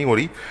बात नहीं हो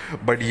रही,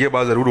 बट ये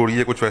बात ज़रूर हो रही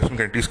है कुछ वेस्टर्न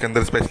कंट्रीज़ के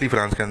अंदर, स्पेशली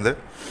फ्रांस के अंदर,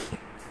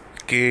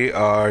 कि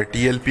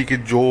टीएलपी के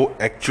जो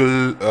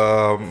एक्चुअल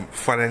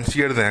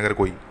फाइनेंशियर्स हैं अगर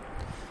कोई,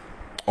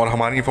 और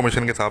हमारी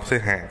इंफॉर्मेशन के हिसाब से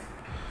हैं,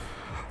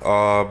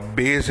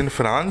 बेस्ड इन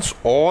फ्रांस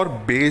और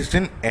based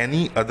in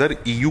any other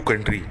EU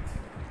country,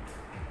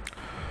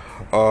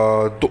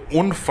 तो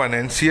उन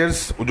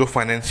फाइनेंशियर्स जो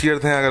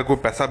फाइनेंशियर्स हैं, अगर कोई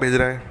पैसा भेज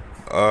रहा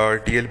है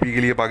टीएलपी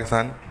के लिए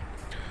पाकिस्तान,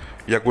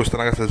 या कुछ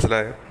तरह का सिलसिला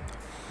है,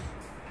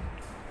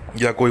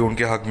 या कोई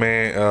उनके हक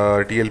में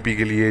टीएलपी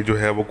के लिए जो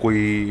है वो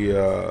कोई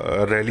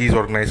रैलीज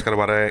ऑर्गेनाइज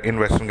करवा रहा है इन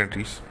वेस्टर्न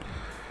कंट्रीज़,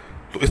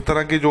 तो इस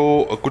तरह के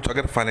जो कुछ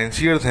अगर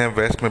फाइनेंशियर्स हैं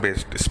वेस्ट में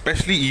बेस्ड,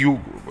 स्पेशली ईयू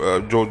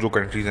जो जो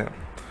कंट्रीज़ हैं,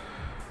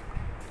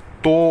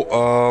 तो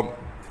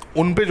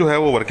उन पे जो है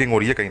वो वर्किंग हो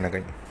रही है कहीं ना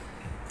कहीं,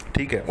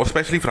 ठीक है। और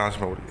स्पेशली फ्रांस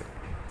में हो रही है,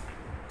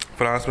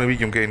 फ्रांस में भी,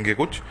 क्योंकि इनके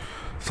कुछ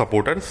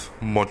सपोर्टर्स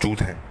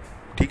मौजूद हैं,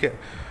 ठीक है।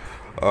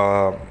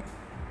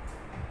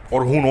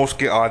 और हु नोस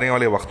के आने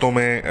वाले वक्तों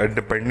में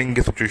डिपेंडिंग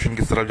की सिचुएशन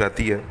किस तरह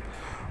जाती है,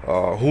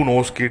 हु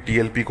नोस के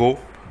टीएलपी को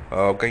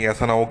कहीं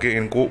ऐसा ना हो कि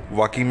इनको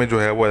वाकई में जो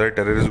है वो एज ए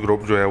टेररिस्ट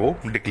ग्रुप जो है वो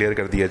डिक्लेयर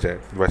कर दिया जाए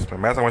वेस्ट में।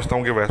 मैं समझता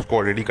हूँ कि वेस्ट को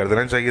ऑलरेडी कर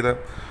देना चाहिए था,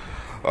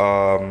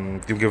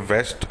 क्योंकि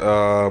वेस्ट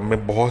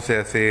में बहुत से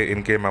ऐसे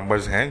इनके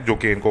मेंबर्स हैं जो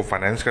कि इनको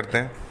फाइनेंस करते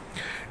हैं,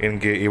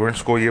 इनके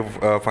इवेंट्स को ये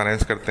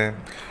फाइनेंस करते हैं,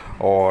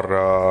 और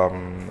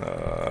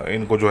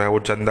इनको जो है वो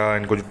चंदा,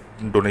 इनको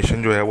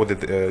डोनेशन जो है वो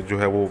जो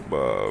है वो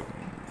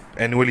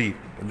एनुअली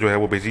जो है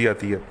वो भेजी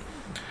जाती है।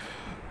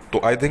 तो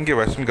आई थिंक कि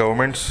वेस्टर्न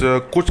गवर्नमेंट्स,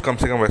 कुछ कम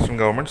से कम वेस्टर्न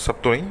गवर्नमेंट्स,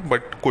 सब तो नहीं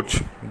बट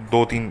कुछ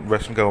 2-3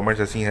 वेस्टर्न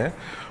गवर्नमेंट्स ऐसी हैं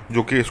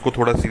जो कि इसको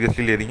थोड़ा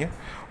सीरियसली ले रही हैं,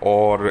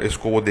 और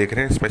इसको वो देख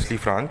रहे हैं, स्पेशली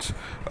फ्रांस,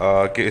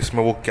 कि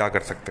इसमें वो क्या कर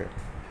सकते हैं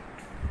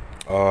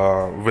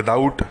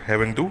without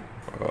having to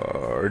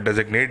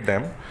designate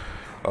them.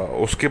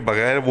 उसके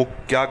बगैर वो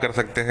क्या कर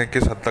सकते हैं,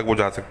 किस हद तक वो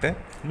जा सकते हैं,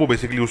 वो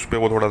बेसिकली उस पर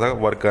वो थोड़ा सा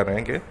वर्क कर रहे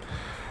हैं कि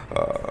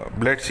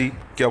लेट्स सी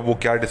क्या वो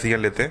क्या डिसीजन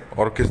लेते हैं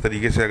और किस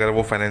तरीके से, अगर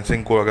वो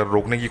फाइनेंसिंग को अगर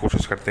रोकने की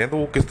कोशिश करते हैं तो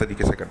वो किस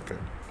तरीके से करते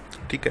हैं,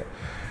 ठीक है।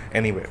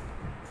 एनीवे,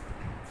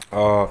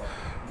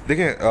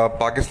 देखिए,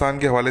 पाकिस्तान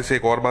के हवाले से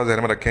एक और बात ध्यान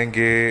में रखें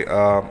कि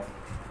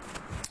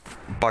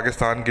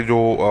पाकिस्तान के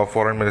जो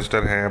फॉरेन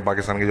मिनिस्टर हैं,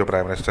 पाकिस्तान के जो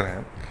प्राइम मिनिस्टर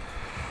हैं,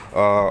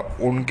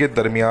 उनके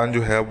दरमियान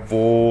जो है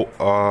वो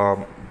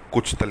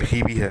कुछ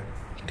तलखी भी है,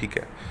 ठीक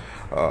है।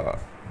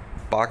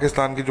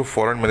 पाकिस्तान के जो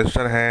फॉरेन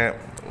मिनिस्टर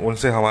हैं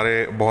उनसे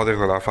हमारे बहुत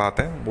इख्तलाफात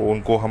हैं, वो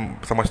उनको हम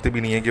समझते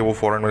भी नहीं है कि वो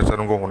फॉरेन मिनिस्टर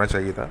उनको होना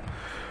चाहिए था।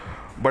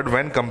 But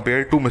when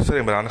compare to mister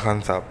Imran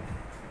Khan साहब,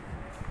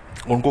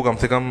 उनको कम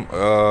से कम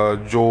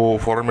जो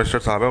फॉरेन मिनिस्टर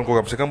साहब हैं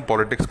उनको कम से कम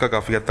पॉलिटिक्स का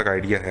काफ़ी हद तक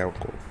आइडिया है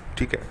उनको,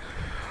 ठीक है,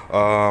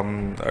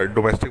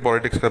 डोमेस्टिक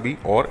पॉलिटिक्स का भी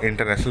और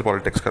इंटरनेशनल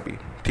पॉलिटिक्स का भी,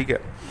 ठीक है।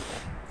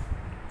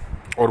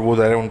 और वो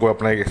ज़ाहिर है उनको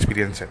अपना एक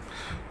एक्सपीरियंस है।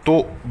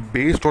 तो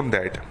बेस्ड ऑन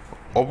दैट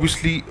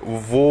ऑब्वियसली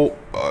वो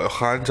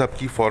खान साहब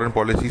की फॉरेन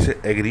पॉलिसी से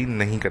एग्री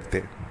नहीं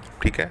करते,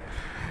 ठीक है।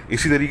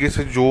 इसी तरीके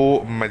से जो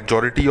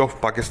majority of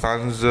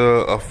Pakistan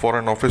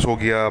foreign office हो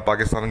गया,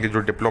 पाकिस्तान के जो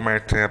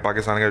डिप्लोमेट्स हैं,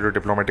 पाकिस्तान के जो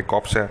डिप्लोमेटिक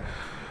कॉप्स हैं,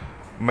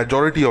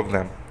 majority of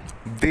them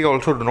they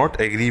also do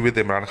not agree with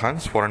Imran Khan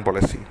foreign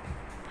policy,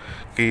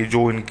 कि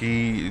जो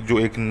इनकी जो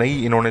एक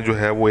नई इन्होंने जो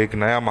है वो एक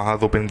नया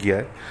महाज ओपन किया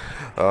है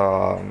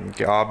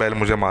कि आ बैल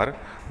मुझे मार,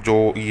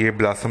 जो ये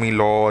ब्लासमी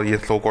लॉ और ये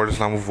सो कॉल्ड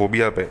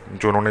इस्लामोफोबिया पे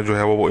जो उन्होंने जो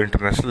है वो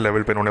इंटरनेशनल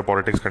लेवल पे इन्होंने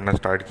पॉलिटिक्स करना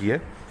स्टार्ट किया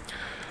है।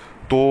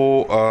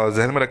 तो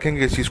जहन में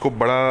रखेंगे इस चीज़ को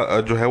बड़ा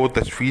जो है वो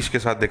तशवीश के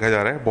साथ देखा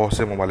जा रहा है, बहुत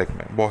से ममालिक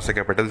में, बहुत से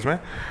कैपिटल्स में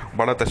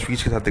बड़ा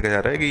तशवीश के साथ देखा जा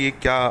रहा है कि ये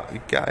क्या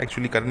क्या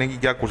एक्चुअली करने की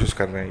क्या कोशिश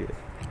कर रहे हैं ये,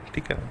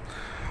 ठीक है।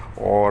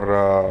 और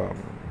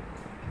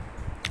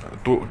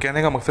तो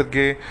कहने का मकसद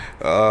कि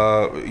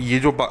ये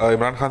जो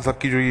इमरान खान साहब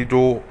की जो ये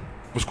जो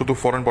उसको तो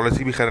फॉरेन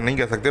पॉलिसी भी खैर नहीं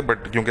कह सकते,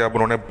 बट क्योंकि अब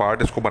उन्होंने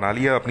पार्ट इसको बना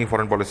लिया अपनी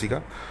फॉरेन पॉलिसी का,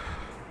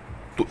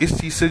 तो इस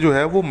चीज़ से जो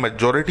है वो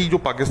मेजॉरिटी जो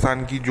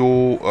पाकिस्तान की जो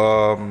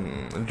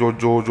जो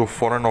जो जो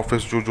फॉरेन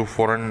ऑफिस जो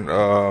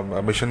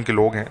फॉरेन मिशन के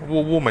लोग हैं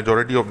वो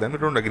majority of them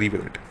don't agree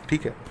with it,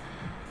 ठीक है।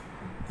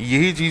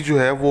 यही चीज़ जो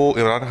है वो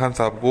इमरान खान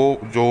साहब को,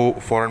 जो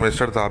फॉरेन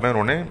मिनिस्टर साहब हैं,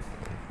 उन्होंने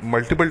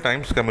मल्टीपल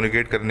टाइम्स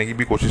कम्युनिकेट करने की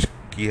भी कोशिश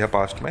की है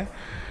पास्ट में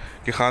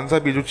कि खान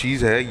साहब ये जो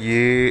चीज़ है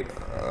ये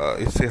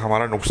इससे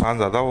हमारा नुकसान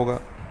ज़्यादा होगा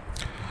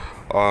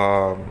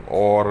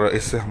और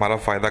इससे हमारा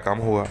फ़ायदा कम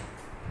होगा।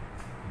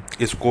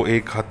 इसको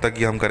एक हद तक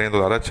ही हम करें तो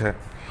ज़्यादा अच्छा है,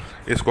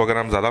 इसको अगर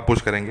हम ज़्यादा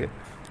पुश करेंगे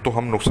तो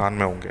हम नुकसान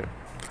में होंगे।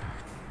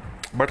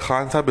 बट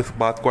खान साहब इस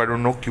बात को आई डोंट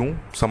नो क्यों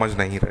समझ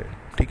नहीं रहे,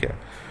 ठीक है।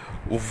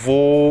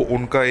 वो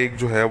उनका एक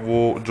जो है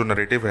वो जो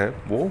नैरेटिव है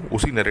वो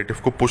उसी नैरेटिव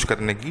को पुश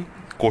करने की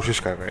कोशिश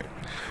कर रहे हैं।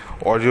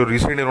 और जो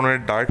रिसेंट इन्होंने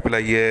डांट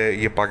पिलाई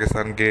है ये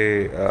पाकिस्तान के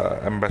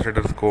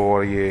एम्बेसडर्स को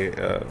और ये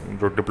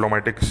जो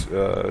डिप्लोमेटिक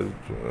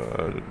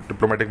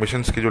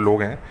मिशंस के जो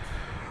लोग हैं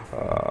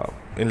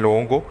इन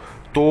लोगों को,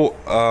 तो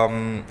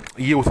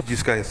ये उसी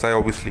चीज़ का हिस्सा है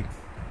ऑब्वियसली,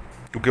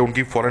 क्योंकि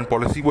उनकी फॉरेन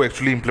पॉलिसी वो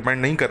एक्चुअली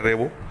इम्प्लीमेंट नहीं कर रहे।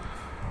 वो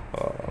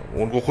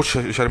उनको खुद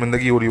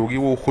शर्मिंदगी हो रही होगी,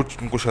 वो खुद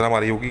उनको शर्म आ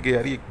रही होगी कि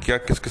यार ये क्या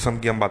किस किस्म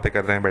की हम बातें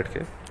कर रहे हैं बैठ के,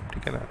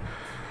 ठीक है ना।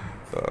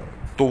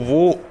 तो वो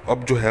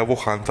अब जो है वो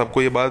खान साहब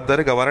को ये बात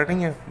डायरेक्ट गवारा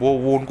नहीं है,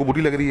 वो उनको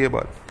बुरी लग रही है ये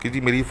बात कि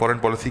जी मेरी फॉरेन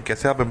पॉलिसी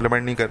कैसे आप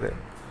इम्प्लीमेंट नहीं कर रहे,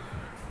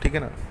 ठीक है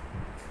ना।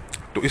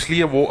 तो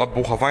इसलिए वो अब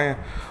वो खफा हैं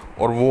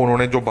और वो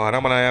उन्होंने जो बहाना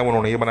बनाया है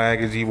उन्होंने ये बनाया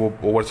कि जी वो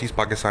ओवरसीज़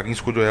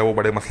पाकिस्तानीज़ को जो है वो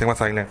बड़े मसले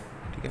मसाइल हैं,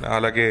 ठीक है ना।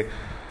 हालांकि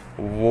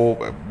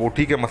वो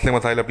ठीक है, मसले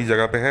मसाइल अपनी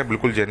जगह पे हैं,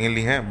 बिल्कुल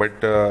जेन्युइनली हैं,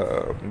 but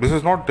this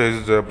is not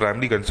his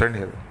primary concern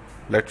है,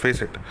 लेट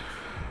फेस इट।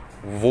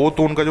 वो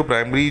तो उनका जो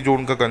प्राइमरी जो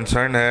उनका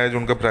कंसर्न है, जो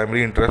उनका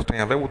प्राइमरी इंटरेस्ट है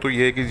यहाँ पे, वो तो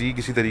ये है कि जी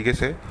किसी तरीके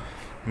से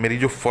मेरी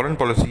जो फॉरेन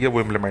पॉलिसी है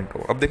वो इम्प्लीमेंट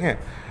हो। अब देखें,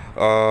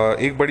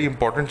 एक बड़ी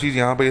इंपॉर्टेंट चीज़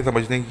यहाँ पे ये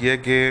समझने की है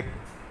कि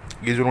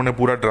ये जो उन्होंने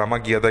पूरा ड्रामा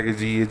किया था कि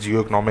जी ये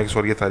जियो इकोनॉमिक्स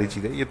और ये सारी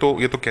चीज़ें, ये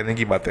तो कहने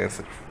की बातें हैं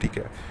सिर्फ, ठीक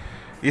है।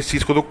 इस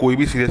चीज़ को तो कोई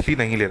भी सीरियसली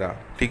नहीं ले रहा,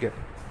 ठीक है।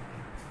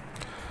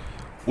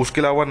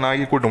 उसके अलावा ना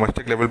ये कोई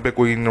डोमेस्टिक लेवल पे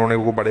कोई इन्होंने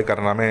को बड़े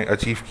कारनामे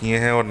अचीव किए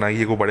हैं और ना ही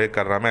ये को बड़े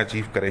कारनामे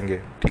अचीव करेंगे,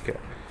 ठीक है।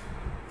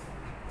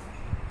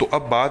 तो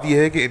अब बात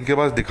यह है कि इनके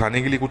पास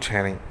दिखाने के लिए कुछ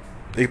है नहीं।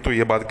 एक तो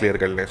ये बात क्लियर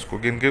कर लें इसको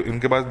कि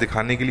इनके पास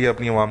दिखाने के लिए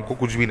अपनी आवाम को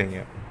कुछ भी नहीं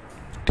है,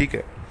 ठीक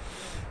है।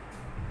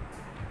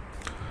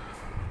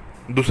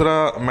 दूसरा,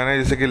 मैंने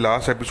जैसे कि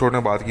लास्ट एपिसोड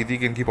में बात की थी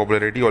कि इनकी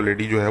पॉपुलैरिटी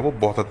ऑलरेडी जो है वो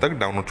बहुत हद तक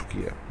डाउन हो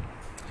चुकी है।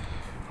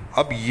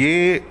 अब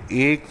ये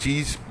एक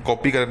चीज़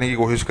कॉपी करने की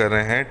कोशिश कर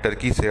रहे हैं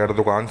टर्की से,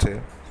 अर्दोगान से,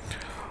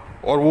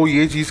 और वो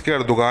ये चीज़ कि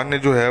अर्दोगान ने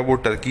जो है वो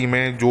टर्की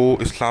में जो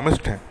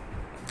इस्लामिस्ट हैं,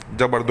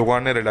 जब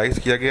अर्दोगान ने रियलाइज़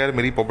किया कि यार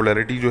मेरी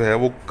पॉपुलैरिटी जो है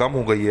वो कम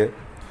हो गई है,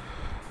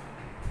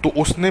 तो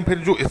उसने फिर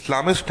जो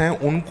इस्लामिस्ट हैं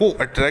उनको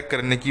अट्रैक्ट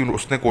करने की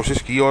उसने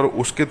कोशिश की और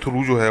उसके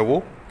थ्रू जो है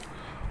वो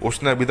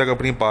उसने अभी तक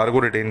अपनी पावर को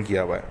रिटेन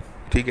किया हुआ है,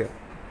 ठीक है।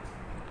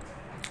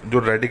 जो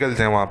रेडिकल्स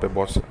हैं वहाँ पे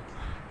बहुत से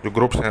जो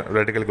ग्रुप्स हैं,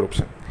 रेडिकल ग्रुप्स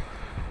हैं,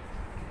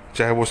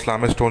 चाहे वो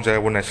इस्लामिस्ट हों चाहे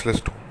वो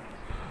नेशनलिस्ट हों,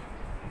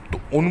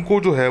 तो उनको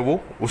जो है वो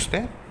उसने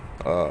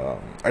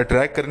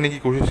अट्रैक्ट करने की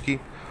कोशिश की।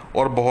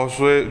 और बहुत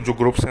से जो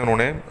ग्रुप्स हैं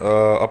उन्होंने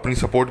अपनी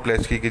सपोर्ट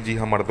प्लेस की कि जी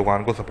हम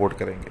अर्दोगान को सपोर्ट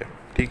करेंगे,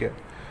 ठीक है।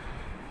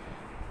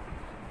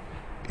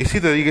 इसी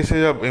तरीके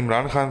से जब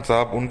इमरान खान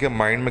साहब, उनके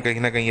माइंड में कहीं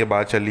ना कहीं ये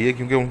बात चल रही है,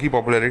 क्योंकि उनकी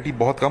पॉपुलैरिटी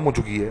बहुत कम हो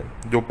चुकी है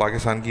जो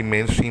पाकिस्तान की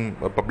मेन स्ट्रीम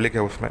पब्लिक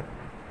है उसमें,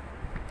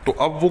 तो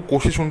अब वो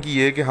कोशिश उनकी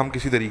ये है कि हम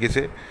किसी तरीके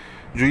से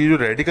जो ये जो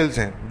रेडिकल्स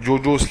हैं, जो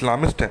जो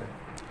इस्लामिस्ट हैं,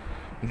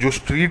 जो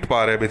स्ट्रीट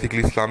पार है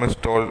बेसिकली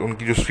इस्लामिस्ट, और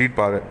उनकी जो स्ट्रीट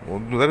पार है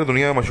वो सारी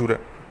दुनिया में मशहूर है,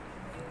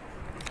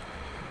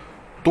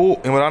 तो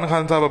इमरान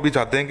खान साहब अभी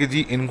चाहते हैं कि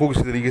जी इनको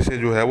किसी तरीके से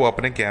जो है वो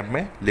अपने कैंप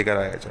में लेकर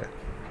आया जाए।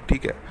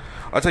 ठीक है।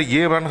 अच्छा,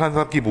 ये इमरान खान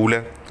साहब की भूल है,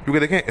 क्योंकि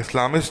देखें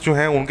इस्लामिस्ट जो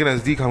हैं उनके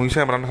नज़दीक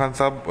हमेशा इमरान खान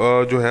साहब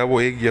जो है वो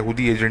एक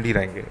यहूदी एजेंट ही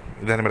रहेंगे,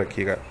 ध्यान में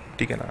रखिएगा।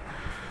 ठीक है ना।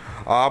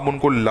 आप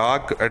उनको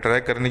लाख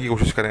अट्रैक्ट करने की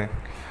कोशिश करें,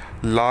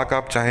 लाख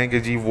आप चाहें कि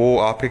जी वो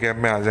आपके कैंप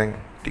में आ जाएं,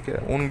 ठीक है,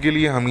 उनके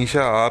लिए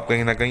हमेशा आप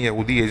कहीं ना कहीं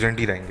यहूदी एजेंट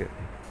ही रहेंगे।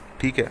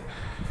 ठीक है।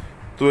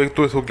 तो एक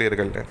तो इसको क्लियर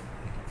कर लें।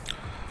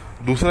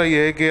 दूसरा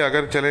ये है कि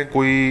अगर चलें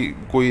कोई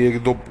कोई एक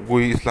दो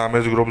कोई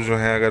इस्लामिस्ट ग्रुप्स जो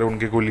हैं, अगर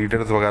उनके कोई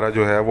लीडर्स वगैरह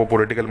जो है वो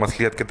पॉलिटिकल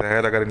मसलियत के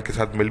तहत अगर इनके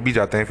साथ मिल भी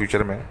जाते हैं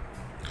फ्यूचर में,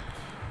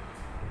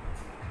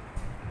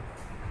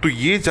 तो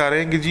ये चाह रहे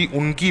हैं कि जी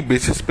उनकी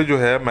बेसिस पे जो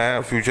है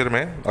मैं फ्यूचर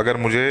में अगर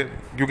मुझे,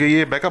 क्योंकि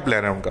ये बैकअप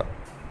प्लान है उनका,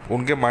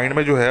 उनके माइंड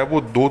में जो है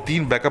वो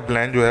 2-3 बैकअप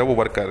प्लान जो है वो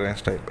वर्क कर रहे हैं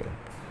इस टाइम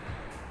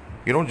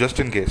पे, जस्ट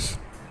इन केस।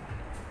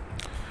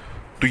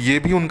 तो ये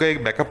भी उनका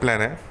एक बैकअप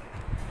प्लान है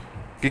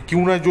कि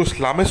क्यों ना जो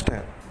इस्लामिस्ट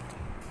हैं,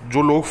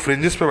 जो लोग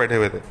फ्रिंजेस पे बैठे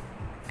हुए थे,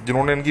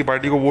 जिन्होंने इनकी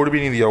पार्टी को वोट भी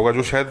नहीं दिया होगा,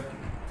 जो शायद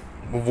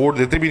वोट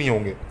देते भी नहीं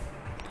होंगे,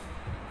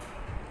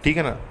 ठीक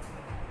है ना,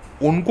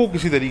 उनको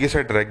किसी तरीके से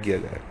अट्रैक्ट किया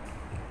जाए।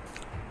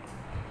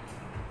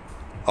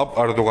 अब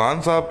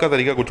अर्दोगान साहब का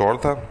तरीका कुछ और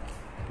था।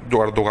 जो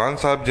अर्दोगान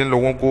साहब जिन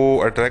लोगों को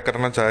अट्रैक्ट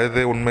करना चाहे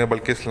थे उनमें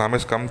बल्कि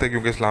इस्लामिस्ट कम थे,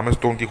 क्योंकि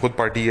इस्लामिस्ट तो उनकी खुद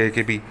पार्टी है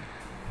AKP,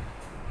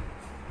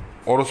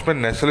 और उसमें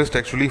nationalist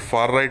actually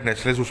far right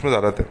nationalist उसमें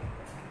ज़्यादा थे।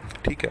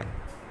 ठीक है।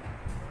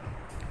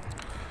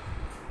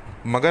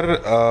 मगर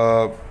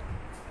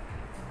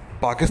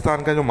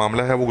पाकिस्तान का जो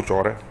मामला है वो कुछ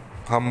और है।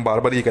 हम बार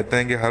बार ये कहते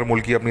हैं कि हर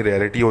मुल्क की अपनी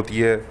रियलिटी होती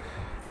है,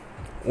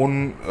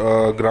 उन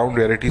ग्राउंड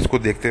रियलिटीज़ को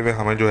देखते हुए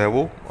हमें जो है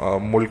वो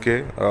मुल्क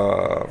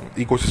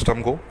के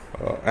इकोसिस्टम को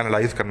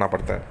एनालाइज करना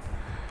पड़ता है।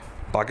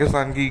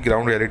 पाकिस्तान की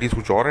ग्राउंड रियलिटीज़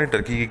कुछ और हैं,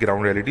 टर्की की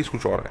ग्राउंड रियलिटीज़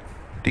कुछ और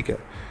हैं। ठीक है।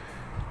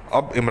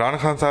 अब इमरान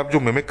खान साहब जो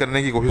मिमिक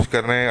करने की कोशिश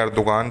कर रहे हैं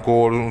अर्दोगान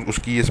को और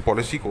उसकी इस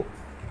पॉलिसी को,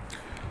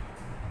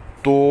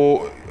 तो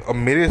अब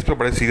मेरे इस पर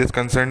बड़े सीरियस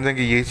कंसर्न्स हैं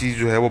कि ये चीज़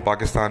जो है वो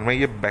पाकिस्तान में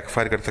ये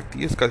बैकफायर कर सकती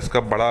है। इसका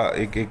बड़ा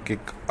एक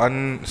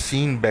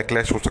अनसीन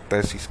बैकलैश हो सकता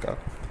है इस चीज़ का,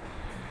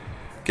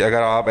 कि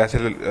अगर आप ऐसे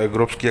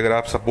ग्रुप्स की अगर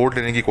आप सपोर्ट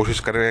लेने की कोशिश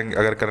कर रहे हैं,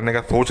 अगर करने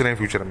का सोच रहे हैं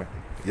फ्यूचर में,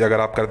 या अगर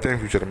आप करते हैं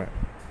फ्यूचर में,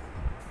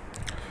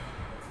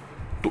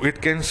 तो it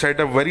can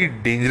set a very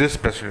dangerous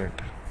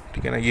president.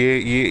 ठीक है ना।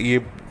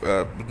 ये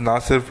ना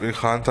सिर्फ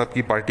खान साहब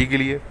की पार्टी के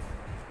लिए,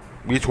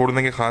 ये छोड़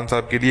देंगे खान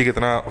साहब के लिए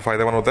कितना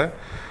फ़ायदेमंद होता है,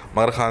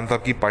 मगर खान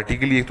साहब की पार्टी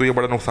के लिए एक तो ये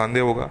बड़ा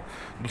नुकसानदेह होगा,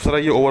 दूसरा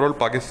ये ओवरऑल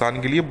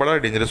पाकिस्तान के लिए बड़ा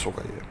डेंजरस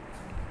होगा ये।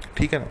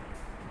 ठीक है ना।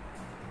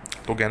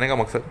 तो कहने का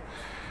मकसद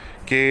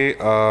कि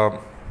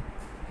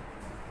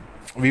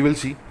वी विल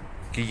सी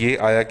कि ये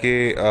आया कि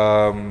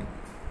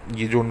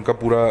ये जो उनका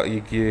पूरा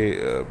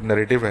ये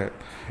नैरेटिव है,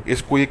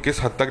 इसको ये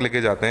किस हद तक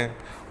लेके जाते हैं,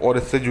 और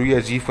इससे जो ये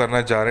अचीव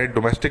करना चाह रहे हैं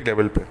डोमेस्टिक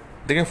लेवल पे।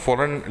 देखें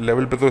फॉरेन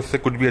लेवल पे तो इससे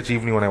कुछ भी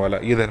अचीव नहीं होने वाला,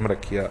 ये ध्यान में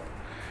रखिए आप।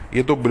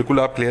 ये तो बिल्कुल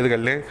आप क्लियर कर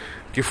लें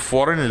कि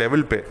फॉरेन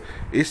लेवल पे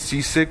इस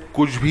चीज़ से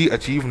कुछ भी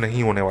अचीव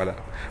नहीं होने वाला,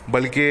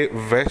 बल्कि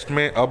वेस्ट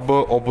में अब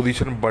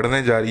ऑपोजिशन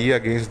बढ़ने जा रही है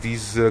against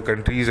these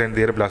countries and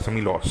their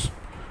blasphemy laws.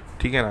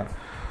 ठीक है ना।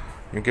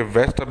 क्योंकि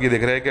वेस्ट अब ये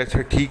देख रहा है कि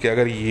अच्छा ठीक है,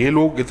 अगर ये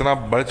लोग इतना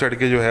बढ़ चढ़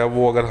के जो है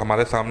वो अगर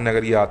हमारे सामने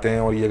अगर ये आते हैं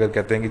और ये अगर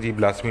कहते हैं कि जी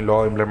ब्लास्फेमी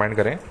लॉ इम्प्लीमेंट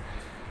करें,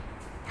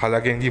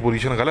 हालांकि इनकी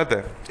पोजीशन गलत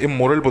है,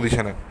 इमोरल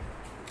पोजीशन है,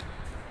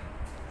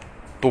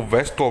 तो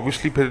वेस्ट तो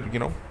ऑब्वियसली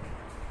फिर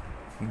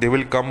they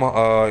will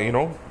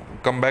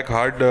come back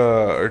hard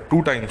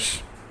 2 times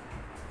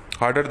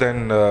harder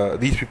than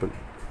these people.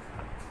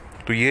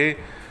 तो ये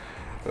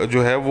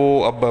जो है वो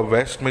अब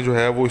वेस्ट में जो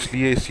है वो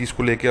इसलिए इस चीज़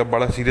को लेके अब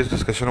बड़ा सीरियस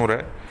डिस्कशन हो रहा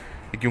है,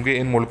 क्योंकि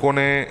इन मुल्कों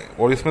ने,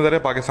 और इसमें ज़रा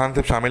पाकिस्तान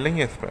सिर्फ शामिल नहीं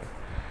है इसमें,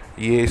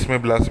 ये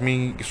इसमें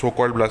ब्लास्मी, सो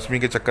कॉल्ड ब्लास्मी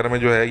के चक्कर में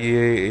जो है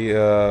ये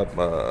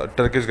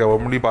टर्किश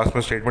गवर्नमेंट भी पास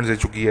में स्टेटमेंट दे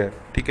चुकी है।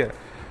 ठीक है।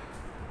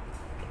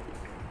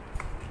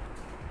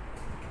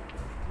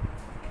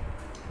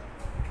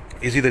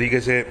 इसी तरीके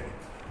से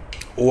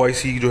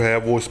OIC जो है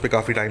वो इस पर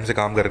काफ़ी टाइम से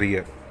काम कर रही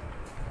है।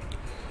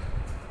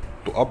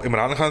 तो अब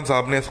इमरान खान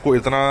साहब ने इसको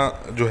इतना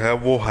जो है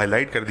वो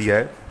हाईलाइट कर दिया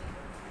है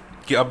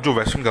कि अब जो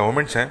वेस्टर्न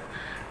गवर्नमेंट्स हैं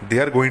दे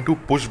are going to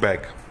push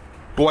back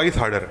twice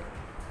harder.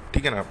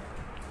 ठीक है ना।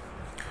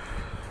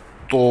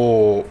 तो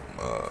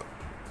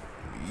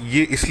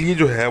ये इसलिए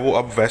जो है वो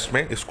अब वेस्ट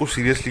में इसको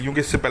सीरियसली, क्योंकि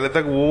इससे पहले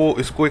तक वो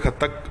इसको एक हद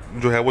तक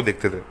जो है वो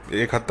देखते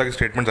थे, एक हद तक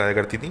स्टेटमेंट्स आया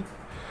करती थी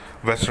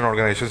वेस्टर्न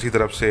ऑर्गेनाइजेशन की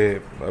तरफ से,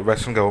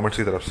 वेस्टर्न गवर्नमेंट्स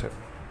की तरफ से,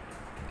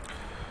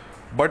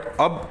 बट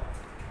अब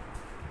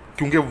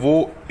क्योंकि वो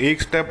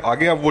एक स्टेप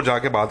आगे अब वो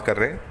जाके बात कर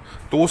रहे हैं,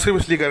 तो वो सिर्फ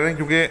इसलिए कर रहे हैं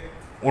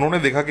क्योंकि उन्होंने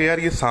देखा कि यार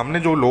ये सामने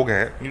जो लोग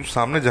हैं, ये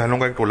सामने जहलों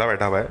का एक टोला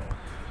बैठा हुआ है,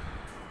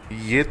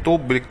 ये तो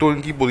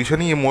इनकी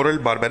पोजीशन ही इमोरल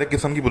बारबैरिक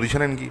किस्म की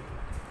पोजीशन है इनकी,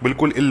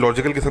 बिल्कुल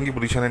इलॉजिकल किस्म की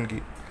पोजीशन है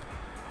इनकी।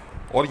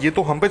 और ये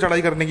तो हम पे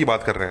चढ़ाई करने की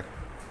बात कर रहे हैं,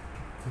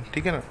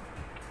 ठीक है ना।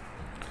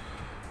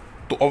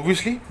 तो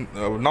obviously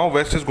now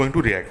west is going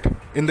to react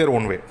in their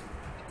own way,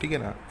 ठीक है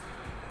ना।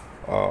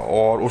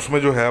 और उसमें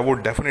जो है वो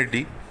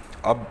डेफिनेटली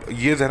अब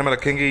ये जहन में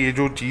रखेंगे, ये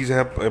जो चीज़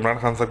है इमरान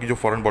खान साहब की जो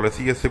फॉरेन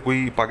पॉलिसी है, इससे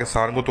कोई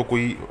पाकिस्तान को तो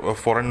कोई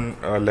फॉरेन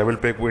लेवल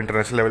पे, कोई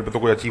इंटरनेशनल लेवल पे तो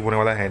कोई अचीव होने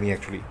वाला है नहीं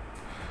एक्चुअली,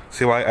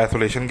 सिवाय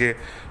आइसोलेशन के,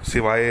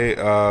 सिवाय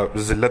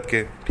ज़िल्लत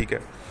के, ठीक है,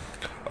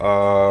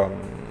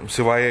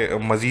 सिवाय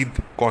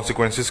मज़ीद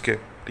कॉन्सिक्वेंसेस के,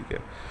 ठीक है।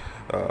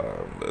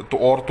 तो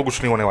और तो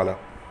कुछ नहीं होने वाला।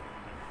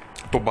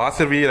 तो बात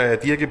सिर्फ ये रह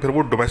जाती है कि फिर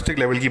वो डोमेस्टिक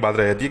लेवल की बात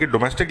रह जाती है कि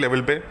डोमेस्टिक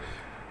लेवल पे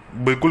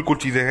बिल्कुल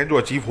कुछ चीज़ें हैं जो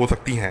अचीव हो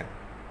सकती हैं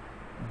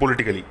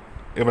पॉलिटिकली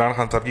इमरान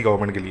खान साहब की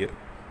गवर्नमेंट के लिए,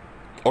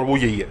 और वो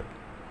यही है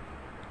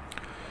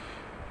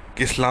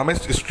कि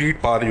इस्लामिस्ट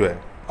स्ट्रीट पार जो है,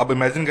 अब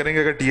इमेजिन करेंगे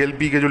अगर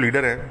टीएलपी के जो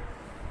लीडर हैं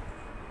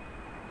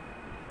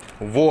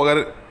वो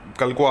अगर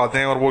कल को आते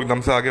हैं और वो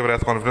एकदम से आके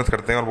प्रेस कॉन्फ्रेंस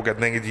करते हैं और वो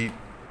कहते हैं कि जी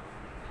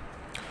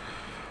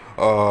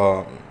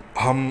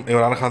हम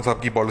इमरान खान साहब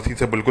की पॉलिसी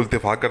से बिल्कुल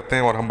इत्तेफाक करते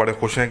हैं और हम बड़े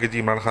खुश हैं कि जी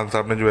इमरान खान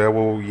साहब ने जो है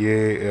वो ये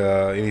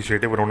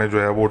इनिशिएटिव उन्होंने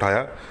जो है वो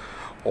उठाया,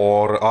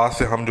 और आज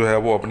से हम जो है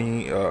वो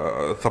अपनी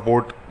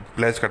सपोर्ट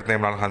प्लेज करते हैं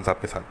इमरान खान साहब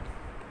के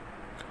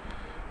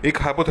साथ।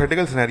 एक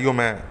हाइपोथेटिकल सिनेरियो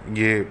मैं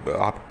ये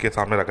आपके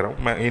सामने रख रहा हूँ,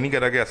 मैं ये नहीं कह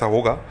रहा कि ऐसा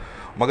होगा,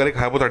 मगर एक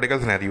हाइपोथेटिकल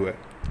सिनेरियो है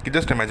कि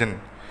जस्ट इमेजिन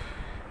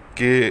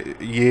कि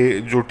ये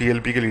जो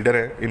टीएलपी के लीडर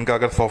है इनका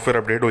अगर सॉफ्टवेयर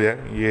अपडेट हो जाए,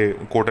 ये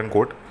कोट एंड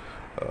कोट,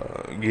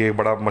 ये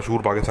बड़ा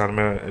मशहूर पाकिस्तान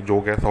में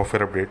जोक है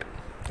सॉफ्टवेयर अपडेट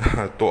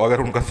तो अगर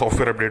उनका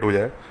सॉफ्टवेयर अपडेट हो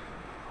जाए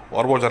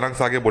और वो अचानक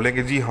से आगे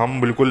बोलेंगे जी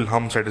हम बिल्कुल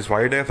हम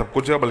सेटिस्फाइड हैं सब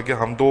कुछ है, बल्कि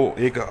हम तो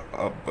एक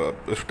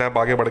स्टेप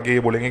आगे बढ़ के ये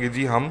बोलेंगे कि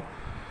जी हम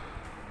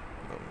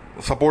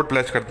सपोर्ट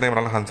प्लेज करते हैं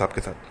इमरान खान साहब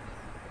के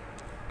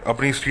साथ,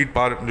 अपनी स्ट्रीट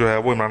पार जो है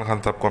वो इमरान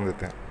खान साहब को हम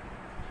देते हैं।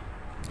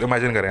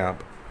 इमेजिन करें आप,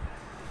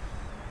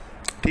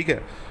 ठीक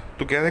है।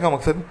 तो कहने का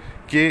मकसद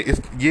कि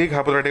ये एक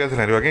हाइपोथेटिकल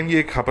सिनेरियो, अगेन ये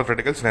एक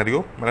हाइपोथेटिकल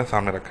सिनेरियो मैंने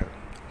सामने रखा है,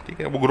 ठीक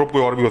है। वो ग्रुप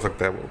कोई और भी हो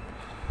सकता है वो।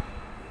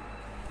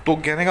 तो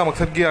कहने का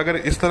मकसद कि अगर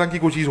इस तरह की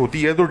कोई चीज़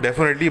होती है तो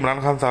डेफिनेटली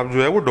इमरान खान साहब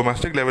जो है वो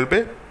डोमेस्टिक लेवल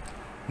पे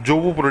जो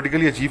वो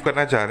पॉलिटिकली अचीव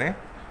करना चाह रहे हैं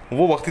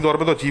वो वक्ती तौर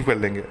पे तो अचीव कर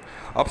लेंगे।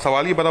 अब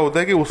सवाल ये पता होता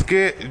है कि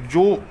उसके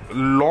जो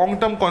लॉन्ग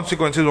टर्म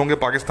कॉन्सिक्वेंसेज होंगे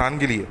पाकिस्तान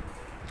के लिए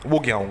वो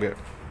क्या होंगे,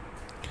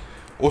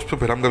 उस पर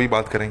फिर हम कभी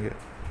बात करेंगे,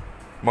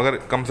 मगर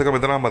कम से कम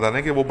इतना हम बता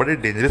दें कि वो बड़े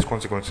डेंजरस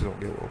कॉन्सिक्वेंसेज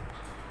होंगे वो,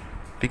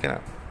 ठीक है ना।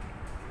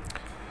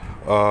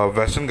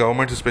 Western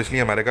governments specially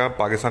America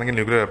Pakistan के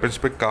न्यूक्लियर वेपन्स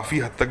पे काफ़ी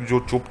हद तक जो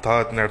चुप था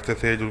इतने अरसे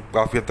से, जो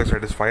काफ़ी हद तक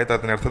सेटिस्फाई था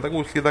इतने अरसे तक,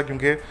 वो इसलिए था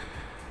क्योंकि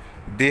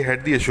they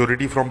had the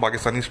assurity from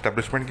Pakistani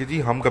establishment की जी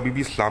हम कभी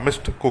भी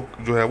इस्लामिस्ट को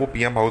जो है वो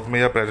पीएम हाउस में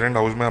या प्रेसिडेंट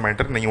हाउस में हम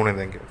एंटर नहीं होने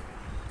देंगे,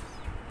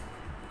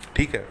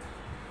 ठीक है।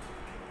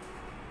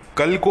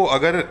 कल को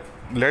अगर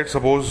लेट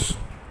सपोज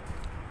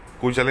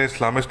कोई चले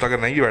इस्लामिस्ट अगर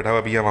नहीं बैठा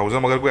हुआ पीएम हाउस में,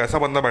 मगर कोई ऐसा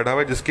बंदा बैठा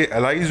हुआ है जिसके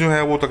एलाइज जो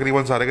हैं वो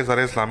तकरीबन सारे के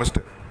सारे इस्लामिस्ट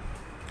हैं,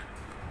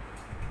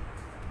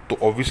 तो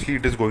obviously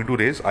it is going to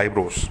raise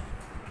eyebrows,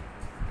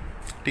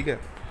 ठीक है,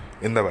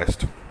 इन द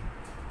वेस्ट।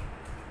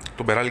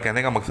 तो बहरहाल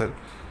कहने का मकसद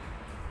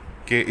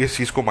कि इस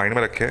चीज़ को माइंड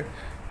में रखें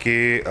कि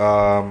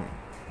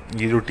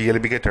ये जो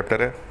टीएलबी का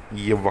चैप्टर है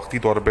ये वक्ती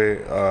तौर पे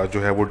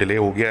जो है वो डिले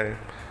हो गया है,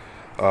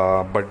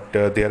 but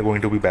they are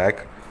going to be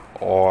back.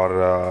 और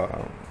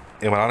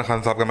इमरान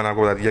खान साहब का मैंने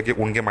आपको बता दिया कि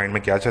उनके माइंड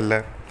में क्या चल रहा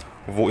है,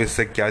 वो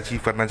इससे क्या अचीव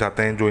करना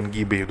चाहते हैं, जो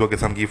इनकी बेहद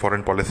किस्म की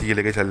फॉरेन पॉलिसी ये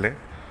लेके चल रहे हैं,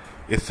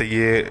 इससे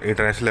ये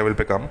इंटरनेशनल लेवल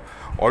पे कम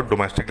और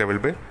डोमेस्टिक लेवल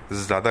पे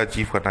ज़्यादा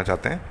अचीव करना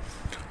चाहते हैं,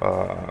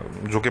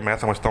 जो कि मैं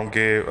समझता हूँ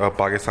कि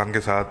पाकिस्तान के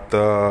साथ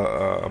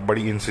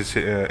बड़ी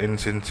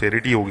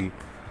इनसिंसेरिटी होगी,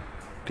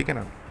 ठीक है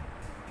ना,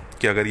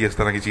 कि अगर ये इस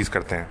तरह की चीज़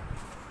करते हैं।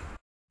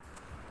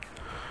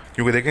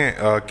 क्योंकि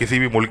देखें किसी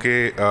भी मुल्क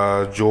के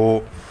जो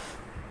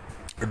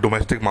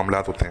डोमेस्टिक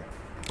मामलात होते हैं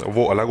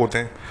वो अलग होते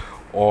हैं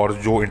और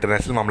जो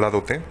इंटरनेशनल मामलात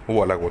होते हैं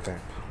वो अलग होते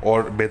हैं,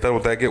 और बेहतर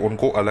होता है कि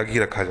उनको अलग ही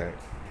रखा जाए।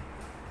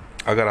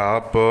 अगर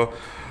आप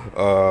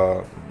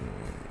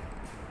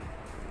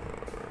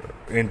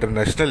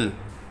इंटरनेशनल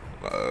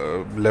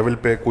लेवल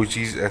पे कोई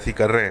चीज़ ऐसी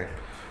कर रहे हैं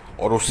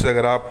और उससे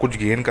अगर आप कुछ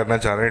गेन करना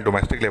चाह रहे हैं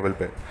डोमेस्टिक लेवल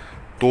पे,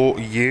 तो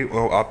ये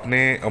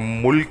अपने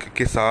मुल्क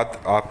के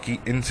साथ आपकी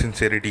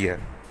इनसिंसेरिटी है,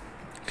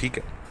 ठीक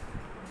है।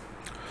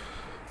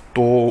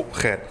 तो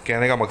खैर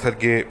कहने का मकसद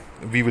कि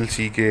वी विल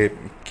सी कि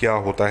क्या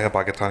होता है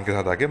पाकिस्तान के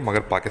साथ आगे, मगर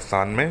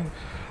पाकिस्तान में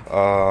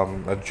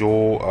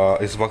जो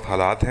इस वक्त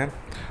हालात हैं,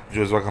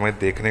 जो इस वक्त हमें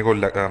देखने को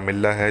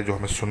मिल रहा है, जो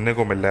हमें सुनने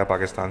को मिल रहा है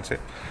पाकिस्तान से,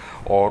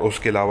 और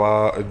उसके अलावा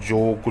जो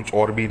कुछ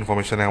और भी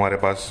इंफॉर्मेशन है हमारे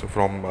पास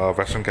फ्रॉम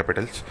वेस्टर्न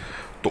कैपिटल्स,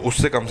 तो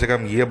उससे कम से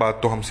कम ये बात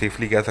तो हम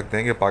सेफली कह सकते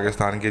हैं कि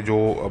पाकिस्तान के जो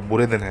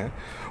बुरे दिन हैं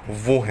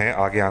वो हैं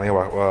आगे आने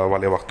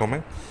वाले वक्तों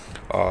में,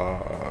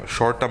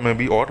 शॉर्ट टर्म में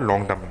भी और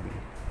लॉन्ग टर्म में भी।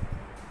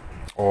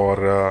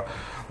 और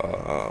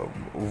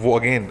वो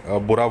अगेन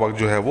बुरा वक्त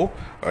जो है वो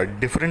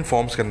डिफरेंट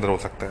फॉर्म्स के अंदर हो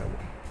सकता है,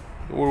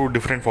 वो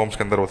डिफरेंट फॉर्म्स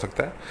के अंदर हो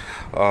सकता है।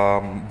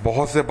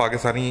 बहुत से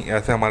पाकिस्तानी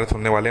ऐसे हमारे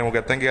सुनने वाले हैं, वो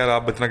कहते हैं कि यार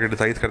आप इतना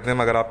क्रिटिसाइज़ करते हैं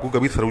मगर आपको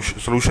कभी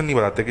सोल्यूशन नहीं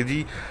बताते कि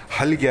जी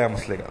हल क्या है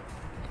मसले का।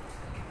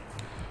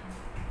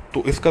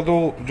 तो इसका तो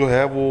जो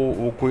है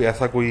वो कोई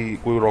ऐसा कोई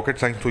कोई रॉकेट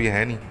साइंस तो ये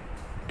है नहीं,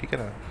 ठीक है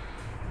ना।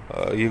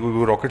 ये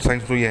कोई रॉकेट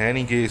साइंस तो ये है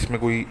नहीं कि इसमें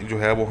कोई जो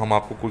है वो हम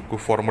आपको कोई कोई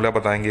फार्मूला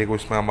बताएंगे, कोई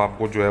इसमें हम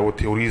आपको जो है वो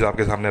थ्योरीज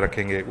आपके सामने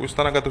रखेंगे, कोई इस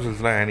तरह का तो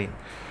सिलसिला है नहीं।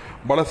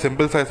 बड़ा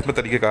सिंपल सा इसमें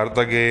तरीक़ेकार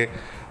था कि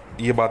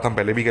ये बात हम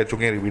पहले भी कह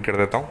चुके हैं, रिपीट कर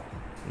देता हूँ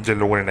जिन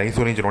लोगों ने नहीं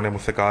सुनी, जिन्होंने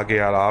मुझसे कहा कि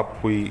यार आप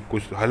कोई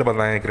कुछ हल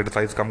बताएं,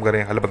 क्रिटिसाइज़ कम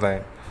करें, हल बताएं।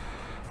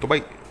 तो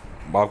भाई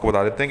आपको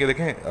बता देते हैं कि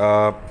देखें,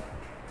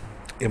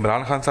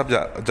 इमरान खान साहब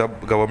जब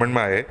गवर्नमेंट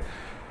में आए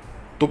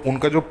तो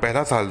उनका जो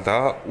पहला साल था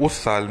उस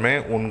साल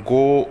में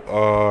उनको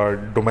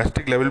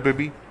डोमेस्टिक लेवल पे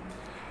भी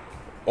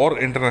और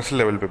इंटरनेशनल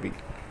लेवल पे भी,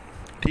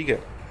 ठीक है,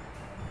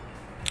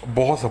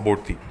 बहुत सपोर्ट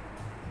थी,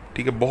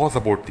 ठीक है, बहुत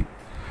सपोर्ट थी।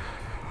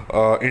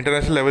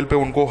 इंटरनेशनल लेवल पे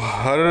उनको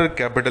हर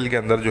कैपिटल के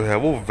अंदर जो है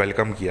वो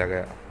वेलकम किया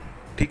गया,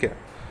 ठीक है।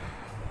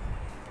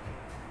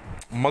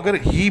 मगर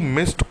he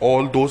missed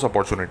all those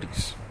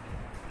opportunities,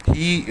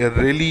 he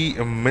really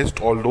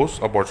missed all those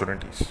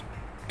opportunities,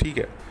 ठीक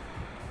है।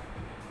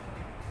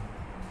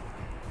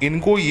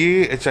 इनको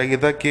ये चाहिए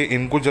था कि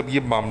इनको जब ये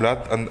मामला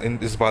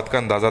इस बात का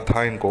अंदाज़ा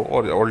था इनको,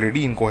 और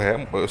ऑलरेडी इनको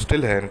है,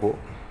 स्टिल है इनको,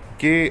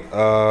 कि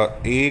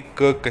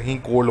एक कहीं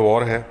कोल्ड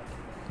वॉर है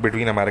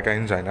बिटवीन अमेरिका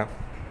एंड चाइना।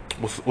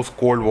 उस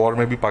कोल्ड वॉर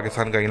में भी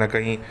पाकिस्तान कहीं ना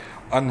कहीं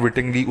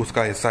अनविटिंगली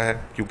उसका हिस्सा है,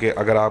 क्योंकि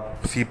अगर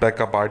आप सी पैक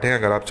का पार्ट हैं,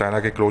 अगर आप चाइना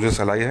के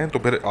क्लोजेस्ट अलाई हैं, तो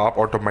फिर आप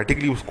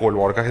ऑटोमेटिकली उस कोल्ड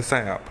वॉर का हिस्सा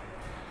हैं आप,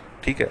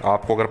 ठीक है।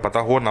 आपको अगर पता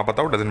हो ना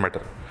पता हो डजेंट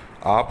मैटर,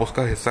 आप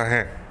उसका हिस्सा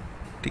हैं,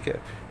 ठीक है।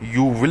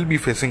 You will be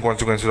facing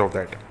consequences of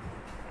that.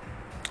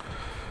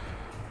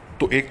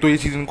 तो एक तो ये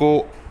चीज़ इनको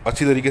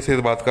अच्छी तरीके से इस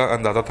बात का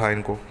अंदाज़ा था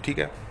इनको, ठीक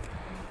है।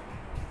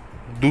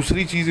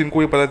 दूसरी चीज़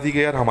इनको ये पता थी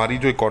कि यार हमारी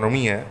जो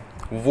इकोनॉमी है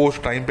वो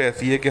उस टाइम पे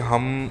ऐसी है कि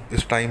हम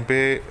इस टाइम पे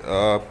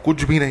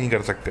कुछ भी नहीं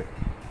कर सकते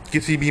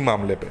किसी भी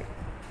मामले पे।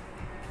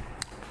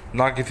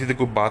 ना किसी से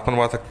कोई बात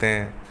मनवा सकते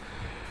हैं,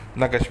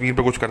 ना कश्मीर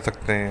पे कुछ कर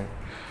सकते हैं,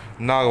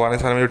 ना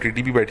अफगानिस्तान में जो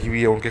टीटीपी बैठी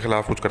हुई है उनके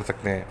खिलाफ कुछ कर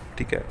सकते हैं,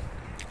 ठीक है।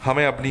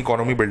 हमें अपनी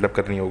इकोनॉमी बिल्डअप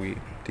करनी होगी,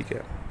 ठीक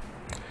है।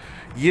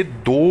 ये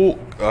दो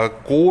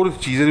कोर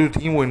चीज़ें जो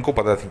थी वो इनको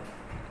पता थी,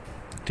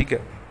 ठीक है।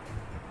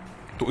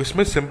 तो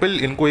इसमें सिंपल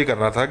इनको ये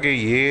करना था कि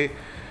ये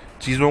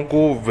चीज़ों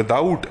को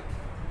without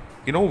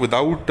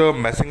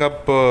messing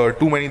up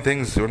too many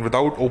things,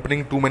 without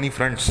opening too many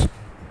fronts,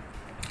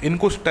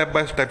 इनको स्टेप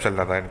बाय स्टेप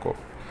चलना था इनको।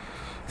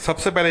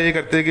 सबसे पहले ये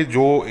करते हैं कि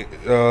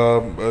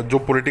जो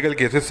पॉलिटिकल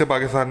केसेस थे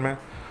पाकिस्तान में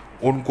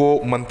उनको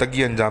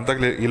मंतकी अंजाम तक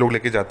ये लोग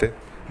लेके जाते,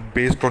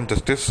 based on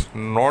justice,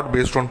 not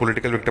based on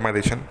political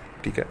victimization,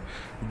 ठीक है,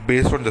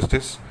 बेस्ड ऑन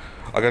जस्टिस।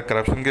 अगर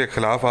करप्शन के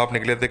खिलाफ आप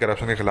निकले थे,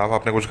 करप्शन के खिलाफ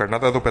आपने कुछ करना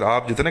था, तो फिर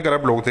आप जितने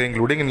करप्ट लोग थे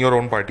including in your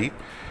own party,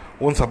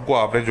 उन सबको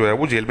आपने जो है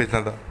वो जेल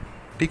भेजना था,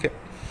 ठीक है।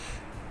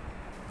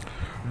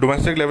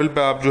 डोमेस्टिक लेवल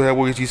पे आप जो है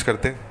वो ये चीज़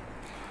करते।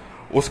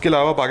 उसके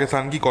अलावा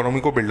पाकिस्तान की इकोनॉमी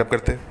को बिल्डअप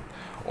करते,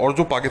 और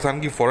जो पाकिस्तान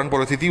की फॉरेन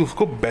पॉलिसी थी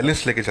उसको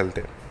बैलेंस लेके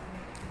चलते,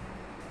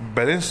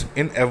 balance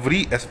in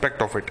every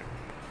aspect of it.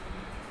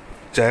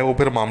 चाहे वो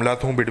फिर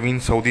मामलात हों between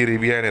Saudi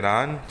Arabia and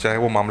Iran, चाहे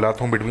वो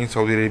मामलात हों between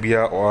Saudi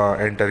Arabia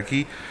and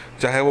Turkey,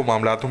 चाहे वो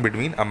मामलात हों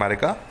बिटवीन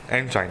अमेरिका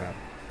एंड चाइना।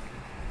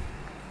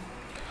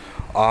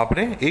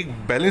 आपने एक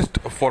बैलेंस्ड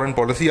फॉरेन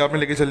पॉलिसी आपने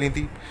लेके चलनी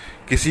थी।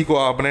 किसी को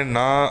आपने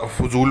ना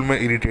फजूल में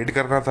इरिटेट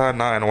करना था,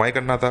 ना एनवाई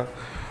करना था,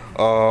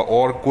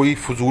 और कोई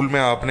फजूल में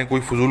आपने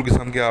कोई फजूल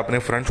किस्म के आपने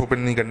फ्रंट्स ओपन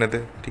नहीं करने थे,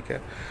 ठीक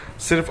है।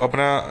 सिर्फ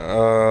अपना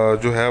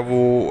जो है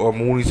वो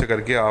मुंह नीचे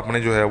करके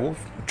आपने जो है वो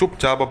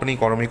चुपचाप अपनी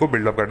इकोनॉमी को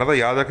बिल्डअप करना था।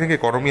 याद रखें कि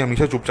इकोनॉमी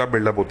हमेशा चुपचाप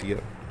बिल्डअप होती है,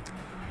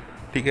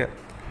 ठीक है।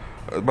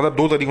 मतलब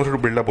दो तरीक़ों से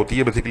बिल्डअप होती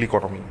है बेसिकली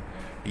इकोनॉमी,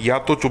 या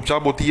तो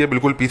चुपचाप होती है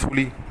बिल्कुल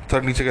पीसफुली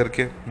सर नीचे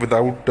करके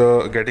without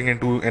getting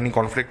into any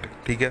conflict,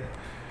 ठीक है,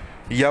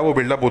 या वो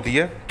बिल्डअप होती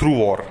है थ्रू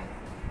वॉर।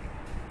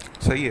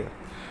 सही है,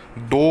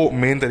 दो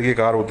मेन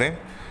तरीक़ेकार होते हैं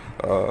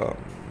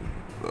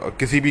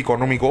किसी भी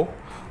इकोनॉमी को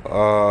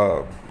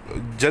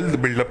जल्द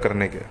बिल्डअप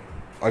करने के।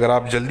 अगर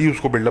आप जल्दी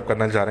उसको बिल्डअप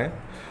करना चाह रहे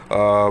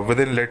हैं विद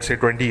इन लेट से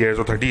 20 ईयर्स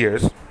और 30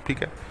 ईयर्स,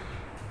 ठीक है,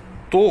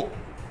 तो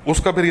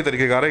उसका फिर ये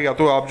तरीक़ेकार है, या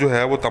तो आप जो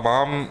है वो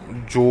तमाम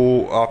जो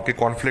आपके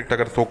कॉन्फ्लिक्ट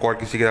अगर सो कॉल्ड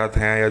किसी के साथ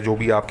हैं या जो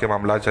भी आपके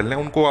मामला चल रहे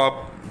हैं उनको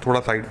आप थोड़ा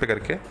साइड पे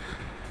करके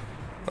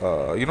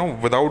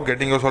without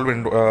getting yourself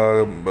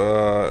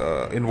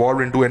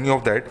involve into any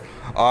of that,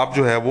 आप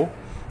जो है वो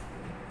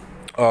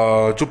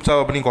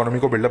चुपचाप अपनी इकोनॉमी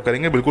को बिल्डअप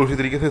करेंगे, बिल्कुल उसी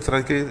तरीके से इस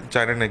तरह के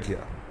चाइना ने किया,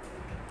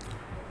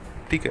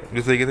 ठीक है।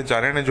 जिस तरीके से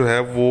चाइना ने जो है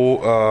वो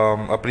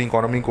अपनी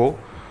इकोनॉमी को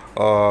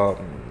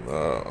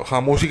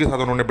खामोशी के साथ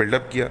उन्होंने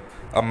बिल्डअप किया।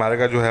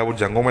 अमेरिका जो है वो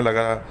जंगों में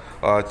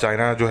लगा,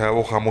 चाइना जो है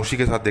वो खामोशी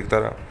के साथ देखता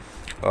रहा,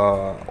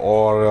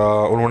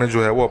 और उन्होंने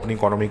जो है वो अपनी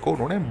इकोनॉमी को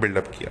उन्होंने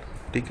बिल्डअप किया,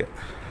 ठीक है।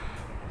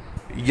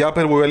 या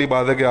फिर वो वाली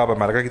बात है कि आप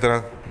अमेरिका की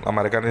तरह,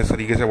 अमेरिका ने इस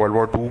तरीके से वर्ल्ड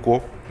वॉर 2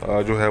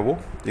 को जो है वो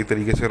एक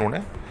तरीके से उन्होंने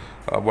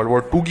वर्ल्ड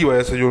वॉर 2 की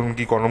वजह से जो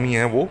उनकी इकोनॉमी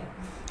है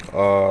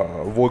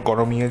वो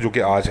इकोनॉमी है जो कि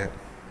आज है,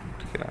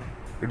 ठीक है ना।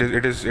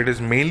 It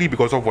is mainly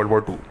because of world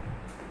war 2।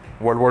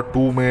 World war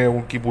 2 में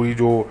उनकी पूरी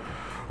जो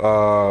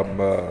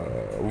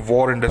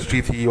वॉर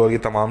इंडस्ट्री थी और ये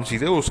तमाम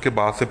चीज़ें, उसके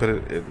बाद से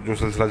फिर जो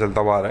सिलसिला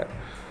चलता हुआ आ रहा है,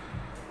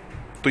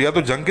 तो या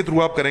तो जंग के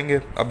थ्रू आप करेंगे,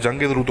 अब जंग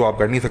के थ्रू तो आप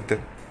कर नहीं सकते,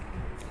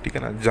 ठीक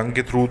है ना। जंग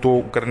के थ्रू तो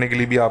करने के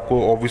लिए भी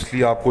आपको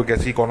ऑब्वियसली आपको एक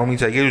ऐसी इकोनॉमी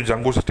चाहिए जो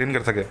जंग को सस्टेन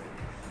कर सके।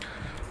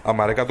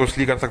 अमेरिका तो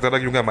इसलिए कर सकता था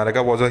क्योंकि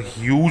America was a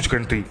huge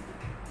country,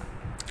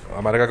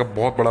 America का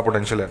बहुत बड़ा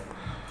पोटेंशियल है,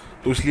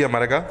 तो इसलिए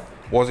America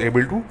was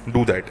able to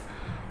do that.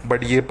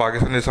 But ये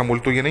पाकिस्तान जैसा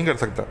मुल्क तो ये नहीं कर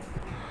सकता,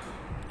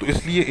 तो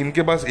इसलिए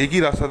इनके पास एक ही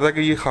रास्ता था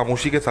कि ये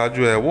खामोशी के साथ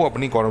जो है वो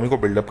अपनी इकोनॉमी को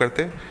बिल्डअप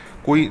करते,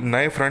 कोई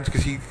नए फ्रंट्स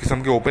किसी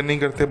किस्म के ओपन नहीं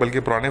करते, बल्कि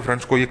पुराने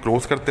फ्रंट्स को ये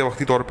क्लोज करते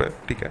वक्ती तौर पे,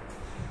 ठीक है।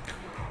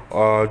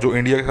 जो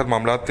इंडिया के साथ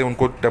मामला थे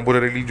उनको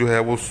टेम्पोरेली जो है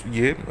वो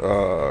ये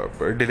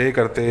डिले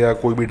करते या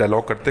कोई भी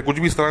डायलॉग करते, कुछ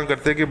भी इस तरह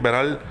करते कि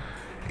बहरहाल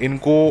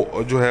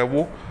इनको जो है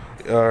वो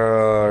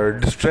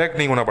डिस्ट्रैक्ट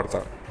नहीं होना पड़ता,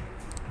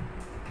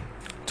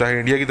 चाहे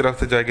इंडिया की तरफ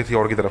से चाहे किसी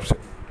और की तरफ से।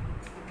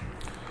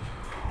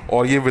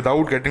 और ये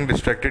विदाउट गेटिंग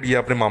डिस्ट्रैक्टेड ये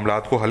अपने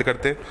मामलात को हल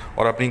करते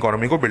और अपनी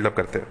इकोनॉमी को बिल्डअप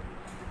करते,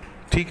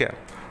 ठीक है।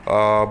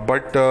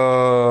 बट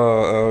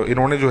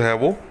इन्होंने जो है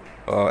वो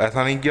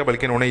ऐसा नहीं किया,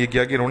 बल्कि इन्होंने ये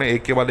किया कि इन्होंने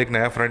एक के बाद एक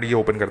नया फ्रंट ये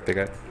ओपन करते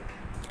गए,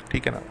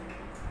 ठीक है ना।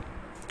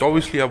 तो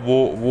ऑब्वियसली अब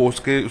वो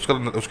उसके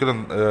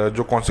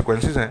जो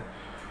कॉन्सिक्वेंसेस हैं,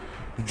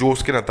 जो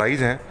उसके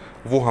नताइज हैं,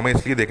 वो हमें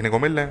इसलिए देखने को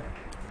मिल रहे हैं,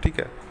 ठीक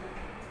है।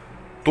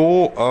 तो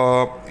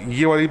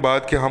ये वाली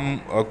बात कि हम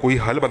कोई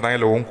हल बताएं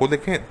लोगों को,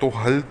 देखें तो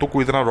हल तो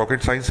कोई इतना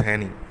रॉकेट साइंस है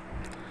नहीं,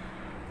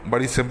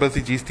 बड़ी सिंपल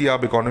सी चीज़ थी,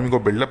 आप इकोनॉमी को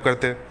बिल्डअप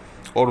करते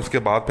और उसके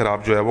बाद फिर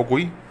आप जो है वो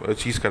कोई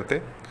चीज़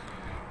करते,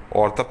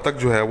 और तब तक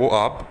जो है वो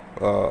आप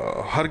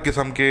हर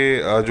किस्म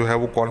के जो है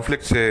वो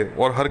कॉन्फ्लिक्ट से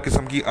और हर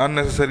किस्म की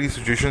अननेसेसरी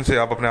सिचुएशन से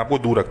आप अपने आप को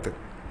दूर रखते।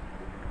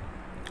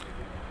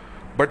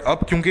 बट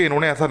अब क्योंकि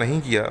इन्होंने ऐसा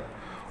नहीं किया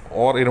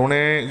और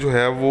इन्होंने जो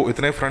है वो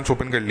इतने फ्रंट्स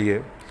ओपन कर लिए,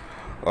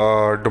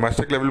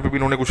 डोमेस्टिक लेवल पे भी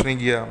इन्होंने कुछ नहीं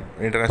किया,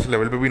 इंटरनेशनल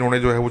लेवल पे भी इन्होंने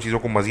जो है वो चीज़ों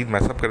को मज़ीद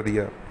मैसअप कर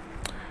दिया,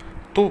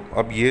 तो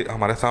अब ये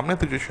हमारे सामने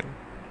सिचुएशन।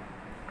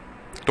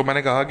 तो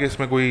मैंने कहा कि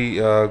इसमें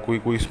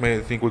कोई इसमें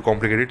इतनी कोई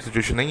कॉम्प्लिकेटेड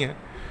सिचुएशन नहीं है,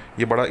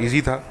 ये बड़ा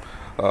इजी था।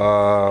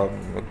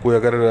 कोई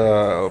अगर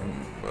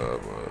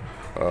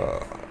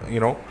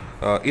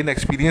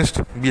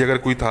इनएक्सपीरियंस्ड भी अगर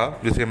कोई था,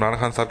 जैसे इमरान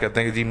खान साहब कहते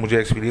हैं कि जी मुझे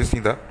एक्सपीरियंस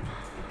नहीं था,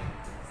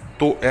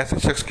 तो ऐसे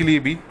शख्स के लिए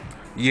भी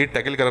ये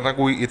टैकल कराना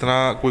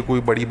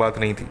कोई बड़ी बात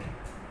नहीं थी,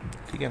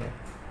 ठीक है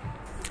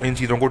ना। इन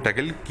चीज़ों को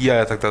टैकल किया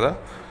जा सकता था,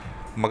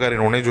 मगर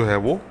इन्होंने जो है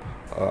वो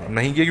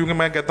नहीं किया, क्योंकि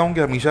मैं कहता हूँ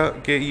कि हमेशा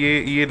कि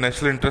ये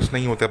नेशनल इंटरेस्ट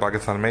नहीं होते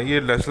पाकिस्तान में,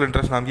 ये नेशनल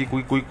इंटरेस्ट नाम की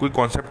कोई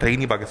कॉन्सेप्ट है ही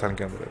नहीं पाकिस्तान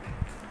के अंदर,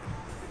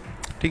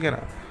 ठीक है ना।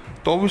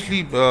 तो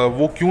ऑब्वियसली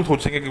वो क्यों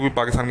सोचेंगे कि कोई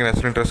पाकिस्तान के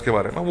नेशनल इंटरेस्ट के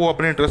बारे में, वो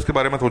अपने इंटरेस्ट के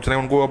बारे में सोच रहे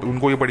हैं।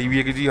 उनको ये पड़ी हुई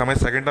है कि जी हमें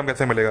सेकंड टर्म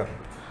कैसे मिलेगा,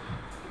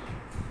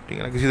 ठीक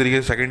है ना, किसी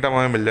तरीके से सेकंड टर्म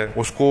हमें मिल जाए,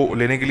 उसको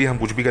लेने के लिए हम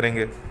कुछ भी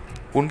करेंगे,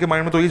 उनके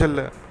माइंड में तो ये चल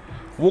रहा है।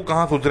 वो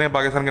कहाँ सोच रहे हैं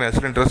पाकिस्तान के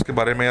नेशनल इंटरेस्ट के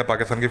बारे में या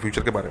पाकिस्तान के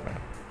फ्यूचर के बारे में,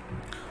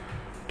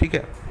 ठीक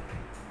है।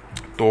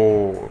 तो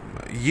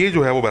ये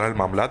जो है वो बहरहाल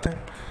मामलात हैं,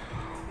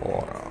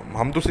 और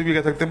हम तो सिर्फ ये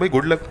कह सकते हैं भाई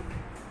गुड लक,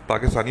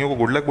 पाकिस्तानियों को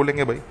गुड लक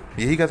बोलेंगे भाई,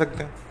 यही कह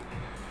सकते हैं।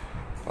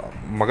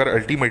 मगर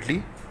अल्टीमेटली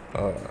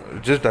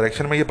जिस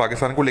डायरेक्शन में ये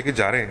पाकिस्तान को लेके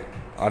जा रहे हैं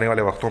आने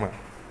वाले वक्तों में,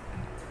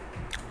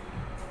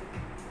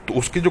 तो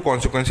उसके जो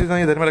कॉन्सिक्वेंसेज हैं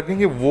ये ध्यान में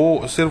रखेंगे,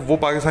 वो सिर्फ वो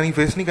पाकिस्तानी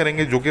फेस नहीं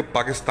करेंगे जो कि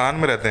पाकिस्तान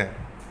में रहते हैं,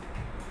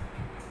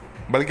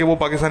 बल्कि वो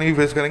पाकिस्तानी भी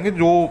फेस करेंगे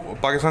जो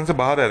पाकिस्तान से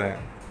बाहर रह रहे हैं,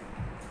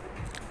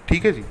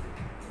 ठीक है जी,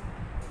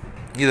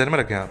 ये ध्यान में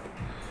रखें आप।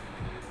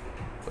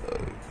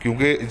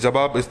 क्योंकि जब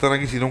आप इस तरह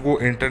की चीज़ों को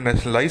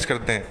इंटरनेशनलाइज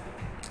करते हैं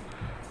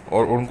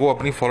और उनको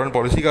अपनी फॉरेन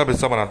पॉलिसी का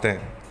हिस्सा बनाते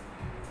हैं,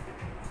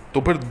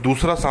 तो फिर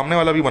दूसरा सामने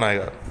वाला भी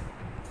बनाएगा,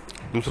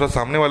 दूसरा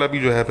सामने वाला भी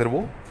जो है फिर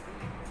वो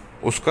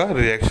उसका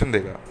रिएक्शन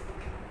देगा।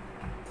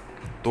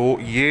 तो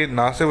ये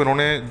ना सिर्फ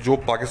इन्होंने जो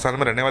पाकिस्तान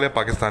में रहने वाले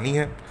पाकिस्तानी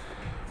हैं,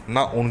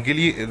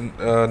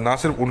 ना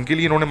सिर्फ उनके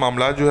लिए इन्होंने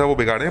मामला जो है वो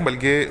बिगाड़े हैं,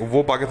 बल्कि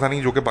वो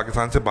पाकिस्तानी जो कि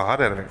पाकिस्तान से बाहर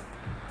रह रहे हैं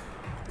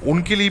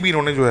उनके लिए भी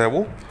इन्होंने जो है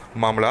वो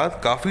मामला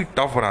काफ़ी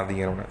टफ बना दिए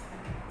इन्होंने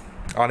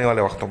आने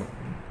वाले वक्तों में।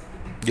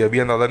 ये अभी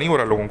अंदाज़ा नहीं हो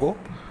रहा लोगों को,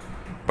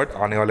 बट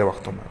आने वाले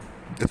वक्तों में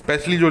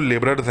स्पेशली जो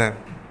लेबरर्स हैं,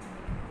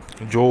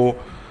 जो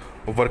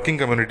वर्किंग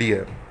कम्युनिटी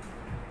है,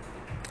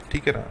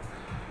 ठीक है ना,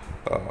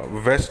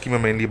 वेस्ट की मैं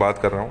मेनली बात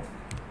कर रहा हूँ,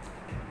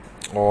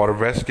 और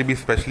वेस्ट की भी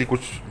स्पेशली कुछ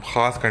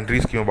ख़ास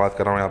कंट्रीज़ की मैं बात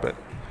कर रहा हूँ यहाँ पे,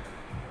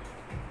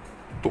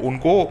 तो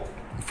उनको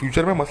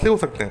फ्यूचर में मसले हो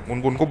सकते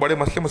हैं, उनको बड़े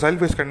मसले मसाइल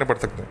फेस करने पड़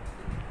सकते हैं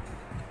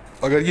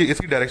अगर ये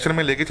इसी डायरेक्शन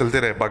में लेके चलते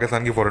रहे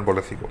पाकिस्तान की फॉरेन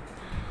पॉलिसी को।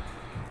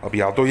 अब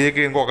या तो ये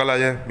कि इनको अकल आ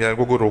जाए या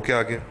इनको कोई रोके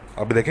आगे।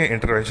 अब देखें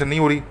इंटरवेंशन नहीं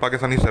हो रही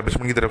पाकिस्तानी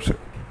इस्टेब्लिशमेंट की तरफ से,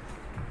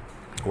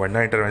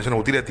 वरना इंटरवेंशन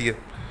होती रहती है,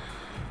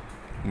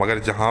 मगर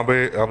जहाँ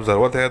पे अब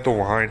ज़रूरत है तो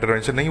वहाँ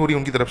इंटरवेंशन नहीं हो रही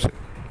उनकी तरफ से,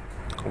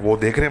 वो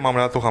देख रहे हैं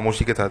मामला तो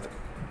खामोशी के साथ।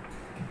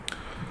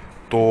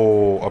 तो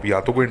अब या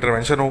तो कोई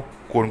इंटरवेंशन हो,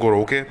 कोई उनको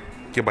रोके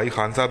कि भाई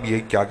खान साहब ये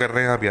क्या कर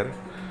रहे हैं आप यार,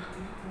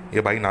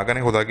 ये भाई ना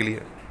करें खुदा के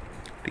लिए,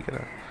 ठीक है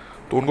ना।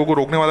 तो उनको कोई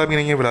रोकने वाला भी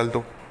नहीं है फिलहाल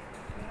तो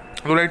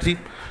राइट सी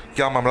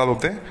क्या मामला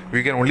होते हैं।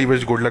 We can only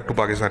wish good luck to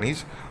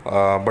Pakistanis,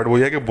 but वो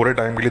ये है कि बुरे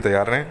टाइम के लिए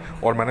तैयार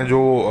रहें। और मैंने जो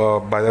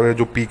बाय द वे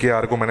जो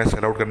PKR को मैंने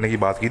सेल आउट करने की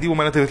बात की थी, वो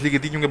मैंने तो इसलिए की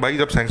थी क्योंकि भाई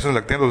जब सैंक्शन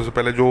लगते हैं तो उससे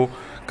पहले जो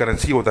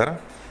करेंसी होता है ना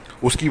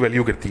उसकी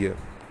वैल्यू गिरती है,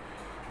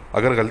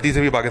 अगर गलती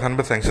से भी पाकिस्तान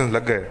पर सैंक्शंस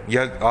लग गए,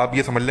 या आप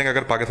ये समझ लें कि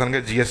अगर पाकिस्तान का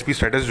जीएसपी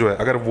स्टेटस जो है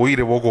अगर वही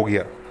रिवोक हो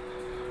गया,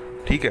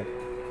 ठीक है,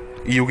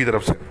 ईयू की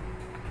तरफ से,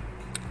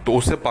 तो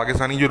उससे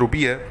पाकिस्तानी जो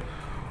रुपी है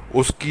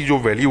उसकी जो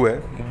वैल्यू है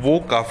वो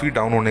काफ़ी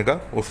डाउन होने का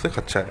उससे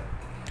खदशा है।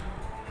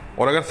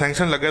 और अगर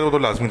सैंक्शन लग गए तो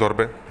लाजमी तौर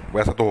पे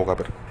वैसा तो होगा,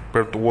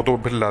 फिर तो वो तो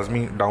फिर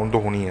लाजमी डाउन तो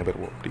होनी है फिर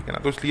वो, ठीक है ना।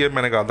 तो इसलिए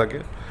मैंने कहा था कि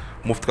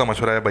मुफ्त का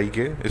मशवरा है भाई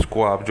के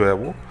इसको आप जो है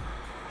वो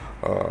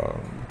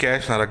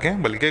कैश ना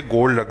रखें, बल्कि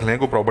गोल्ड रख लें,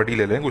 कोई प्रॉपर्टी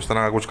ले लें, कुछ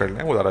तरह का कुछ कर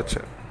लें, वो ज़्यादा अच्छा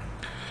है।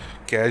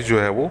 कैश जो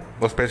है वो,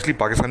 और स्पेशली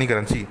पाकिस्तानी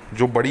करेंसी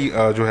जो बड़ी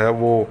जो है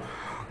वो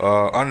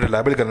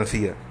अनरिलायबल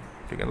करेंसी है,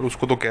 ठीक है ना, तो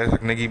उसको तो कैश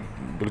रखने की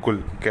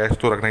बिल्कुल, कैश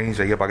तो रखना ही नहीं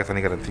चाहिए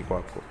पाकिस्तानी करेंसी को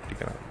आपको, ठीक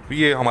है ना। तो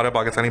ये हमारे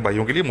पाकिस्तानी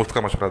भाइयों के लिए मुफ्त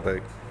का मशवरा था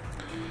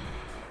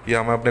ये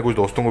हमें अपने कुछ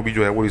दोस्तों को भी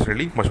जो है वो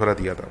रिसेंटली मशवरा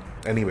दिया था।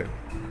 एनीवे,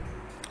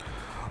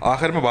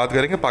 आखिर में बात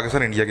करेंगे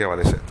पाकिस्तान इंडिया के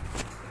हवाले से।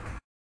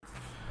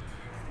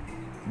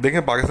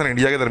 देखें, पाकिस्तान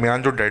इंडिया के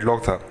दरमियान जो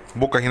डेडलॉक था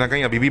वो कहीं ना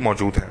कहीं अभी भी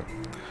मौजूद है,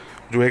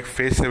 जो एक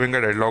फेस सेविंग का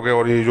डेडलॉक है।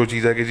 और ये जो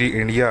चीज़ है कि जी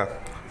इंडिया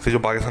से जो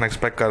पाकिस्तान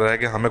एक्सपेक्ट कर रहा है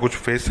कि हमें कुछ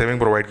फेस सेविंग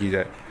प्रोवाइड की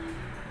जाए,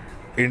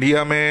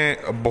 इंडिया में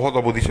बहुत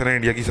अपोजिशन है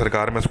इंडिया की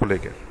सरकार में इसको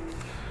लेके।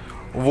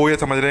 वो ये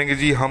समझ रहे हैं कि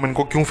जी हम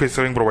इनको क्यों फेस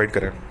सेविंग प्रोवाइड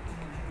करें,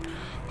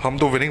 हम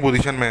तो विनिंग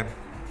पोजीशन में,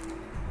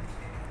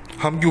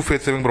 हम क्यों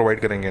फेस सेविंग प्रोवाइड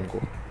करेंगे इनको,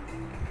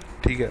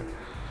 ठीक है।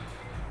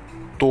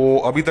 तो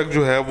अभी तक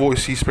जो है वो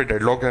इस चीज़ पे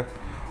डेडलॉक है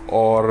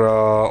और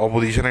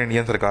अपोजिशन है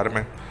इंडियन सरकार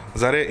में।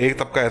 ज़रा एक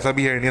तबका ऐसा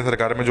भी है इंडियन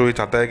सरकार में जो ये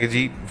चाहता है कि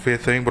जी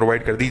फेस सेविंग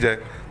प्रोवाइड कर दी जाए,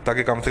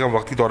 ताकि कम से कम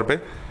वक्ती तौर पे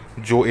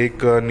जो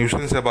एक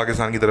न्यूसेंस है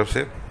पाकिस्तान की तरफ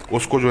से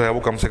उसको जो है वो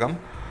कम से कम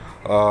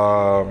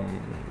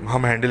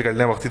हम हैंडल कर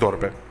लें वक्ती तौर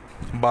पे,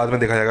 बाद में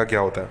देखा जाएगा क्या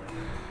होता है।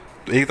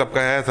 तो एक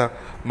तबका है ऐसा,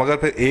 मगर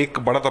फिर एक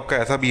बड़ा तबका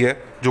ऐसा भी है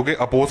जो कि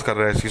अपोज कर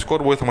रहा है इस चीज़ को,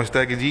 और वो समझता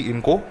है कि जी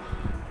इनको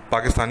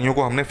पाकिस्तानियों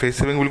को हमने फेस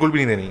सेविंग बिल्कुल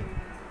भी नहीं देनी,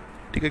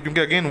 ठीक है,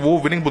 क्योंकि अगेन वो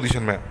विनिंग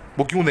पोजीशन में है,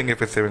 वो क्यों देंगे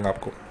फेस सेविंग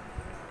आपको,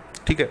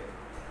 ठीक है।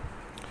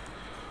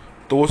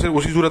 तो वो सिर्फ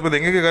उसी सूरत में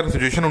देंगे कि अगर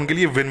सिचुएशन उनके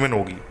लिए विन विन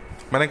होगी।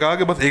 मैंने कहा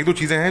कि बस एक दो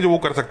चीज़ें हैं जो वो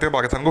कर सकते हैं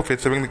पाकिस्तान को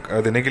फेस सेविंग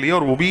देने के लिए,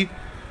 और वो भी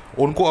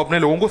उनको अपने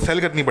लोगों को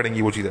सेल करनी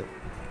पड़ेंगी वो चीज़ें,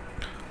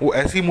 वो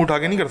ऐसे ही मुँह उठा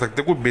के नहीं कर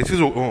सकते, कोई बेसिस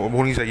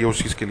होनी चाहिए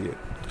उस चीज़ के लिए।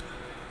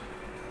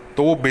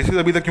 तो वो बेसिस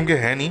अभी तक क्योंकि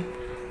है नहीं,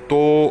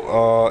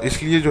 तो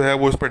इसलिए जो है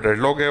वो इस पर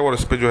डेडलॉक है, और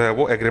इस पर जो है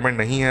वो एग्रीमेंट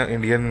नहीं है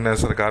इंडियन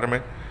सरकार में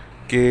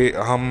कि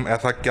हम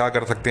ऐसा क्या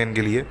कर सकते हैं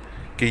इनके लिए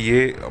कि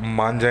ये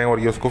मान जाएं और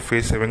ये उसको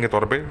फेस सेविंग के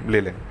तौर पे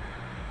ले लें।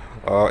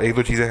 एक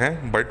दो चीज़ें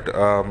हैं, बट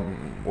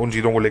उन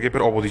चीज़ों को लेके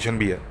फिर अपोजिशन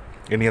भी है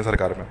इंडियन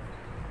सरकार में।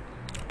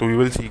 तो वी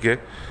विल सी के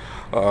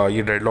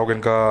ये डेडलॉक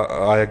इनका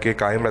आया कि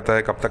कायम रहता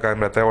है, कब तक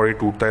कायम रहता है, और ये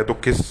टूटता है तो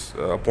किस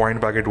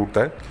पॉइंट पे आके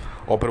टूटता है,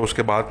 और फिर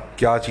उसके बाद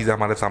क्या चीज़ें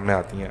हमारे सामने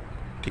आती हैं,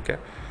 ठीक है।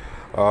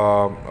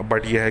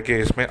 बट ये है कि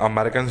इसमें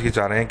अमेरिकन ये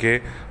चाह रहे हैं कि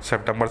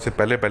सितंबर से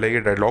पहले पहले ये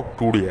डेडलॉक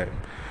टूट जाए।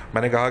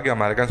 मैंने कहा कि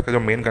अमेरिकन का जो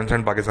मेन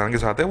कंसर्न पाकिस्तान के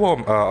साथ है वो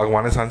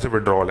अफगानिस्तान से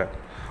विड्रॉल है।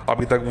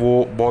 अभी तक वो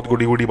बहुत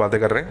गुडी गुडी बातें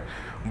कर रहे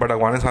हैं, बट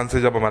अफगानिस्तान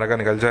से जब अमेरिका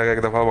निकल जाएगा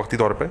एक दफ़ा वक्ती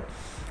तौर पे,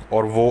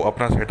 और वो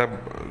अपना सेटअप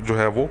जो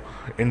है वो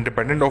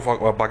इंडिपेंडेंट ऑफ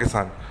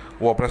पाकिस्तान,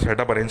 वो अपना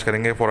सेटअप अरेंज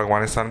करेंगे फॉर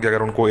अफगानिस्तान के,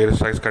 अगर उनको एयर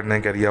स्ट्राइक्स करने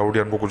हैं कैरी आउट,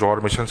 या उनको कुछ और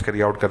मिशन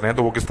कैरी आउट करने हैं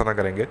तो वो किस तरह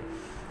करेंगे,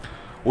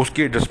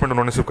 उसकी एडजस्टमेंट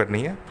उन्होंने सिर्फ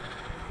करनी है।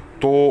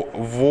 तो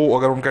वो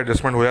अगर उनका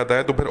एडजस्टमेंट हो जाता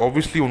है तो फिर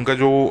ऑब्वियसली उनका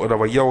जो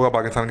रवैया होगा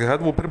पाकिस्तान के साथ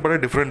वो फिर बड़े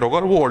डिफरेंट होगा,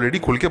 और वो ऑलरेडी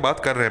खुल के बात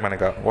कर रहे हैं। मैंने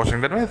कहा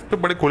वाशिंगटन में इस पर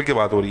बड़े खुल के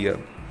बात हो रही है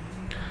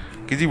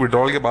कि जी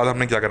विड्रॉल के बाद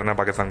हमने क्या करना है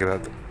पाकिस्तान के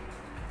साथ।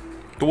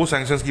 तो वो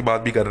सैंक्शंस की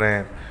बात भी कर रहे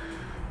हैं,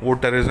 वो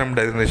टेररिज्म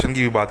डेजिग्नेशन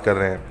की भी बात कर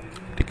रहे हैं,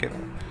 ठीक है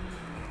ना।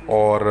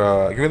 और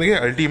क्योंकि देखिए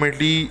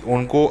अल्टीमेटली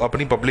उनको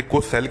अपनी पब्लिक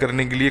को सेल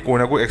करने के लिए कोई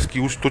ना कोई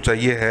एक्सक्यूज़ तो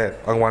चाहिए है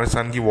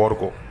अफगानिस्तान की वॉर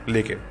को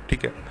लेके,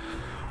 ठीक है।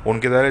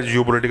 उनके ज़रा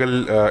जियो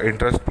पोलिटिकल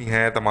इंटरेस्ट भी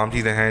हैं, तमाम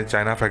चीज़ें हैं,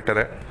 चाइना फैक्टर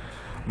है,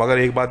 मगर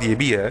एक बात ये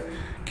भी है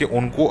कि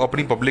उनको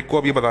अपनी पब्लिक को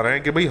अब ये बता रहे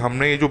हैं कि भाई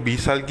हमने ये जो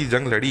 20 साल की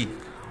जंग लड़ी,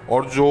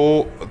 और जो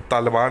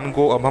तालिबान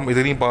को अब हम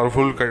इतनी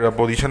पावरफुल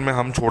पोजीशन में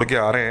हम छोड़ के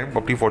आ रहे हैं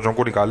अपनी फ़ौजों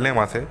को निकालने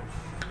वहाँ से,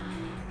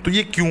 तो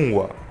ये क्यों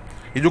हुआ।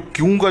 ये जो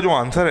क्यों का जो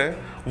आंसर है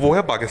वो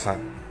है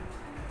पाकिस्तान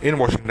इन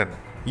वाशिंगटन।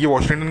 ये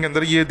वाशिंगटन के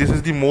अंदर ये this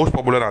is the most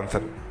popular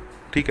answer,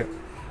 ठीक है।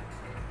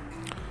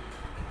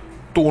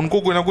 तो उनको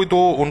कोई ना कोई तो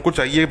उनको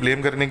चाहिए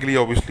ब्लेम करने के लिए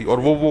ऑब्वियसली, और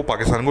वो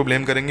पाकिस्तान को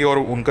ब्लेम करेंगे, और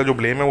उनका जो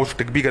ब्लेम है वो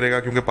स्टिक भी करेगा,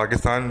 क्योंकि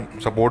पाकिस्तान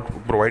सपोर्ट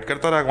प्रोवाइड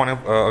करता रहा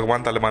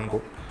अफगान तालिबान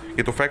को,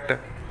 ये तो फैक्ट है,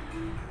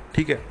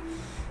 ठीक है।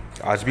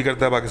 आज भी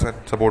करता है पाकिस्तान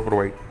सपोर्ट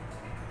प्रोवाइड।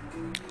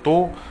 तो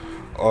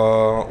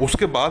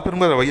उसके बाद फिर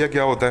उनका रवैया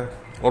क्या होता है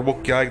और वो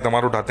क्या इकदाम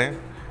उठाते हैं,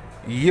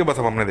 ये बस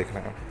अब हमने देखना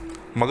है।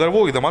 मगर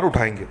वो इकदाम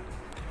उठाएंगे,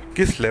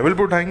 किस लेवल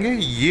पर उठाएंगे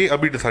ये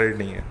अभी डिसाइड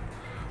नहीं है,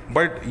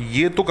 बट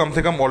ये तो कम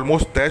से कम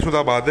ऑलमोस्ट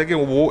तयशुदा बात है कि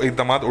वो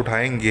इकदाम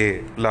उठाएंगे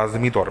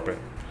लाजमी तौर पे,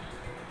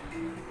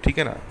 ठीक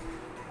है ना।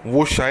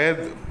 वो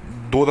शायद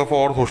 2 दफ़ा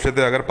और सोच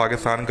लेते अगर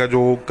पाकिस्तान का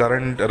जो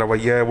करंट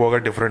रवैया है वो अगर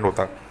डिफरेंट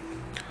होता,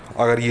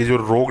 अगर ये जो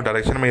रोग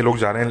डायरेक्शन में ये लोग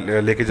जा रहे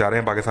हैं, लेके जा रहे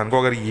हैं पाकिस्तान को,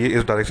 अगर ये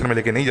इस डायरेक्शन में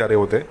लेके नहीं जा रहे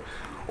होते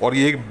और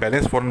ये एक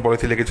बैलेंस फॉरेन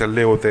पॉलिसी लेके चल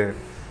रहे होते हैं,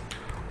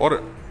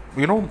 और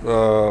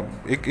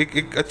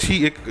एक अच्छी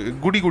एक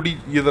गुडी गुडी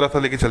ये ज़रा सा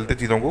लेके चलते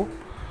चीज़ों को,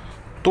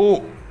 तो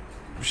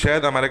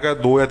शायद अमेरिका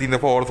 2 या 3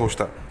 दफ़ा और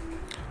सोचता।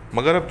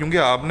 मगर अब क्योंकि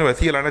आपने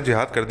वैसे ही ऐलान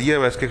जिहाद कर दिया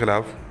है वेस्ट के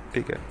ख़िलाफ़,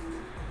 ठीक है,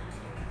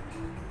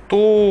 तो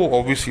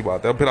ऑब्वियस सी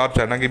बात है, अब फिर आप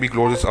चाइना के भी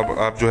क्लोजेस अब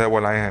आप जो है वो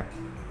लाए हैं,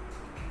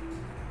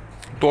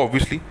 तो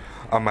ऑब्वियसली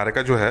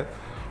अमेरिका जो है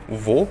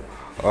वो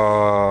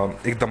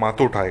इकदाम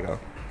तो उठाएगा,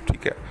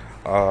 ठीक है।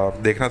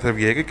 देखना सिर्फ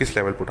ये है कि किस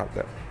लेवल पर उठाता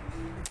है।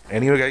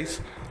 एनीवे गाइस,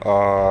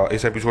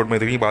 इस एपिसोड में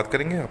इतनी बात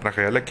करेंगे। अपना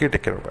ख्याल रखिए।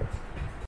 Take care, bye.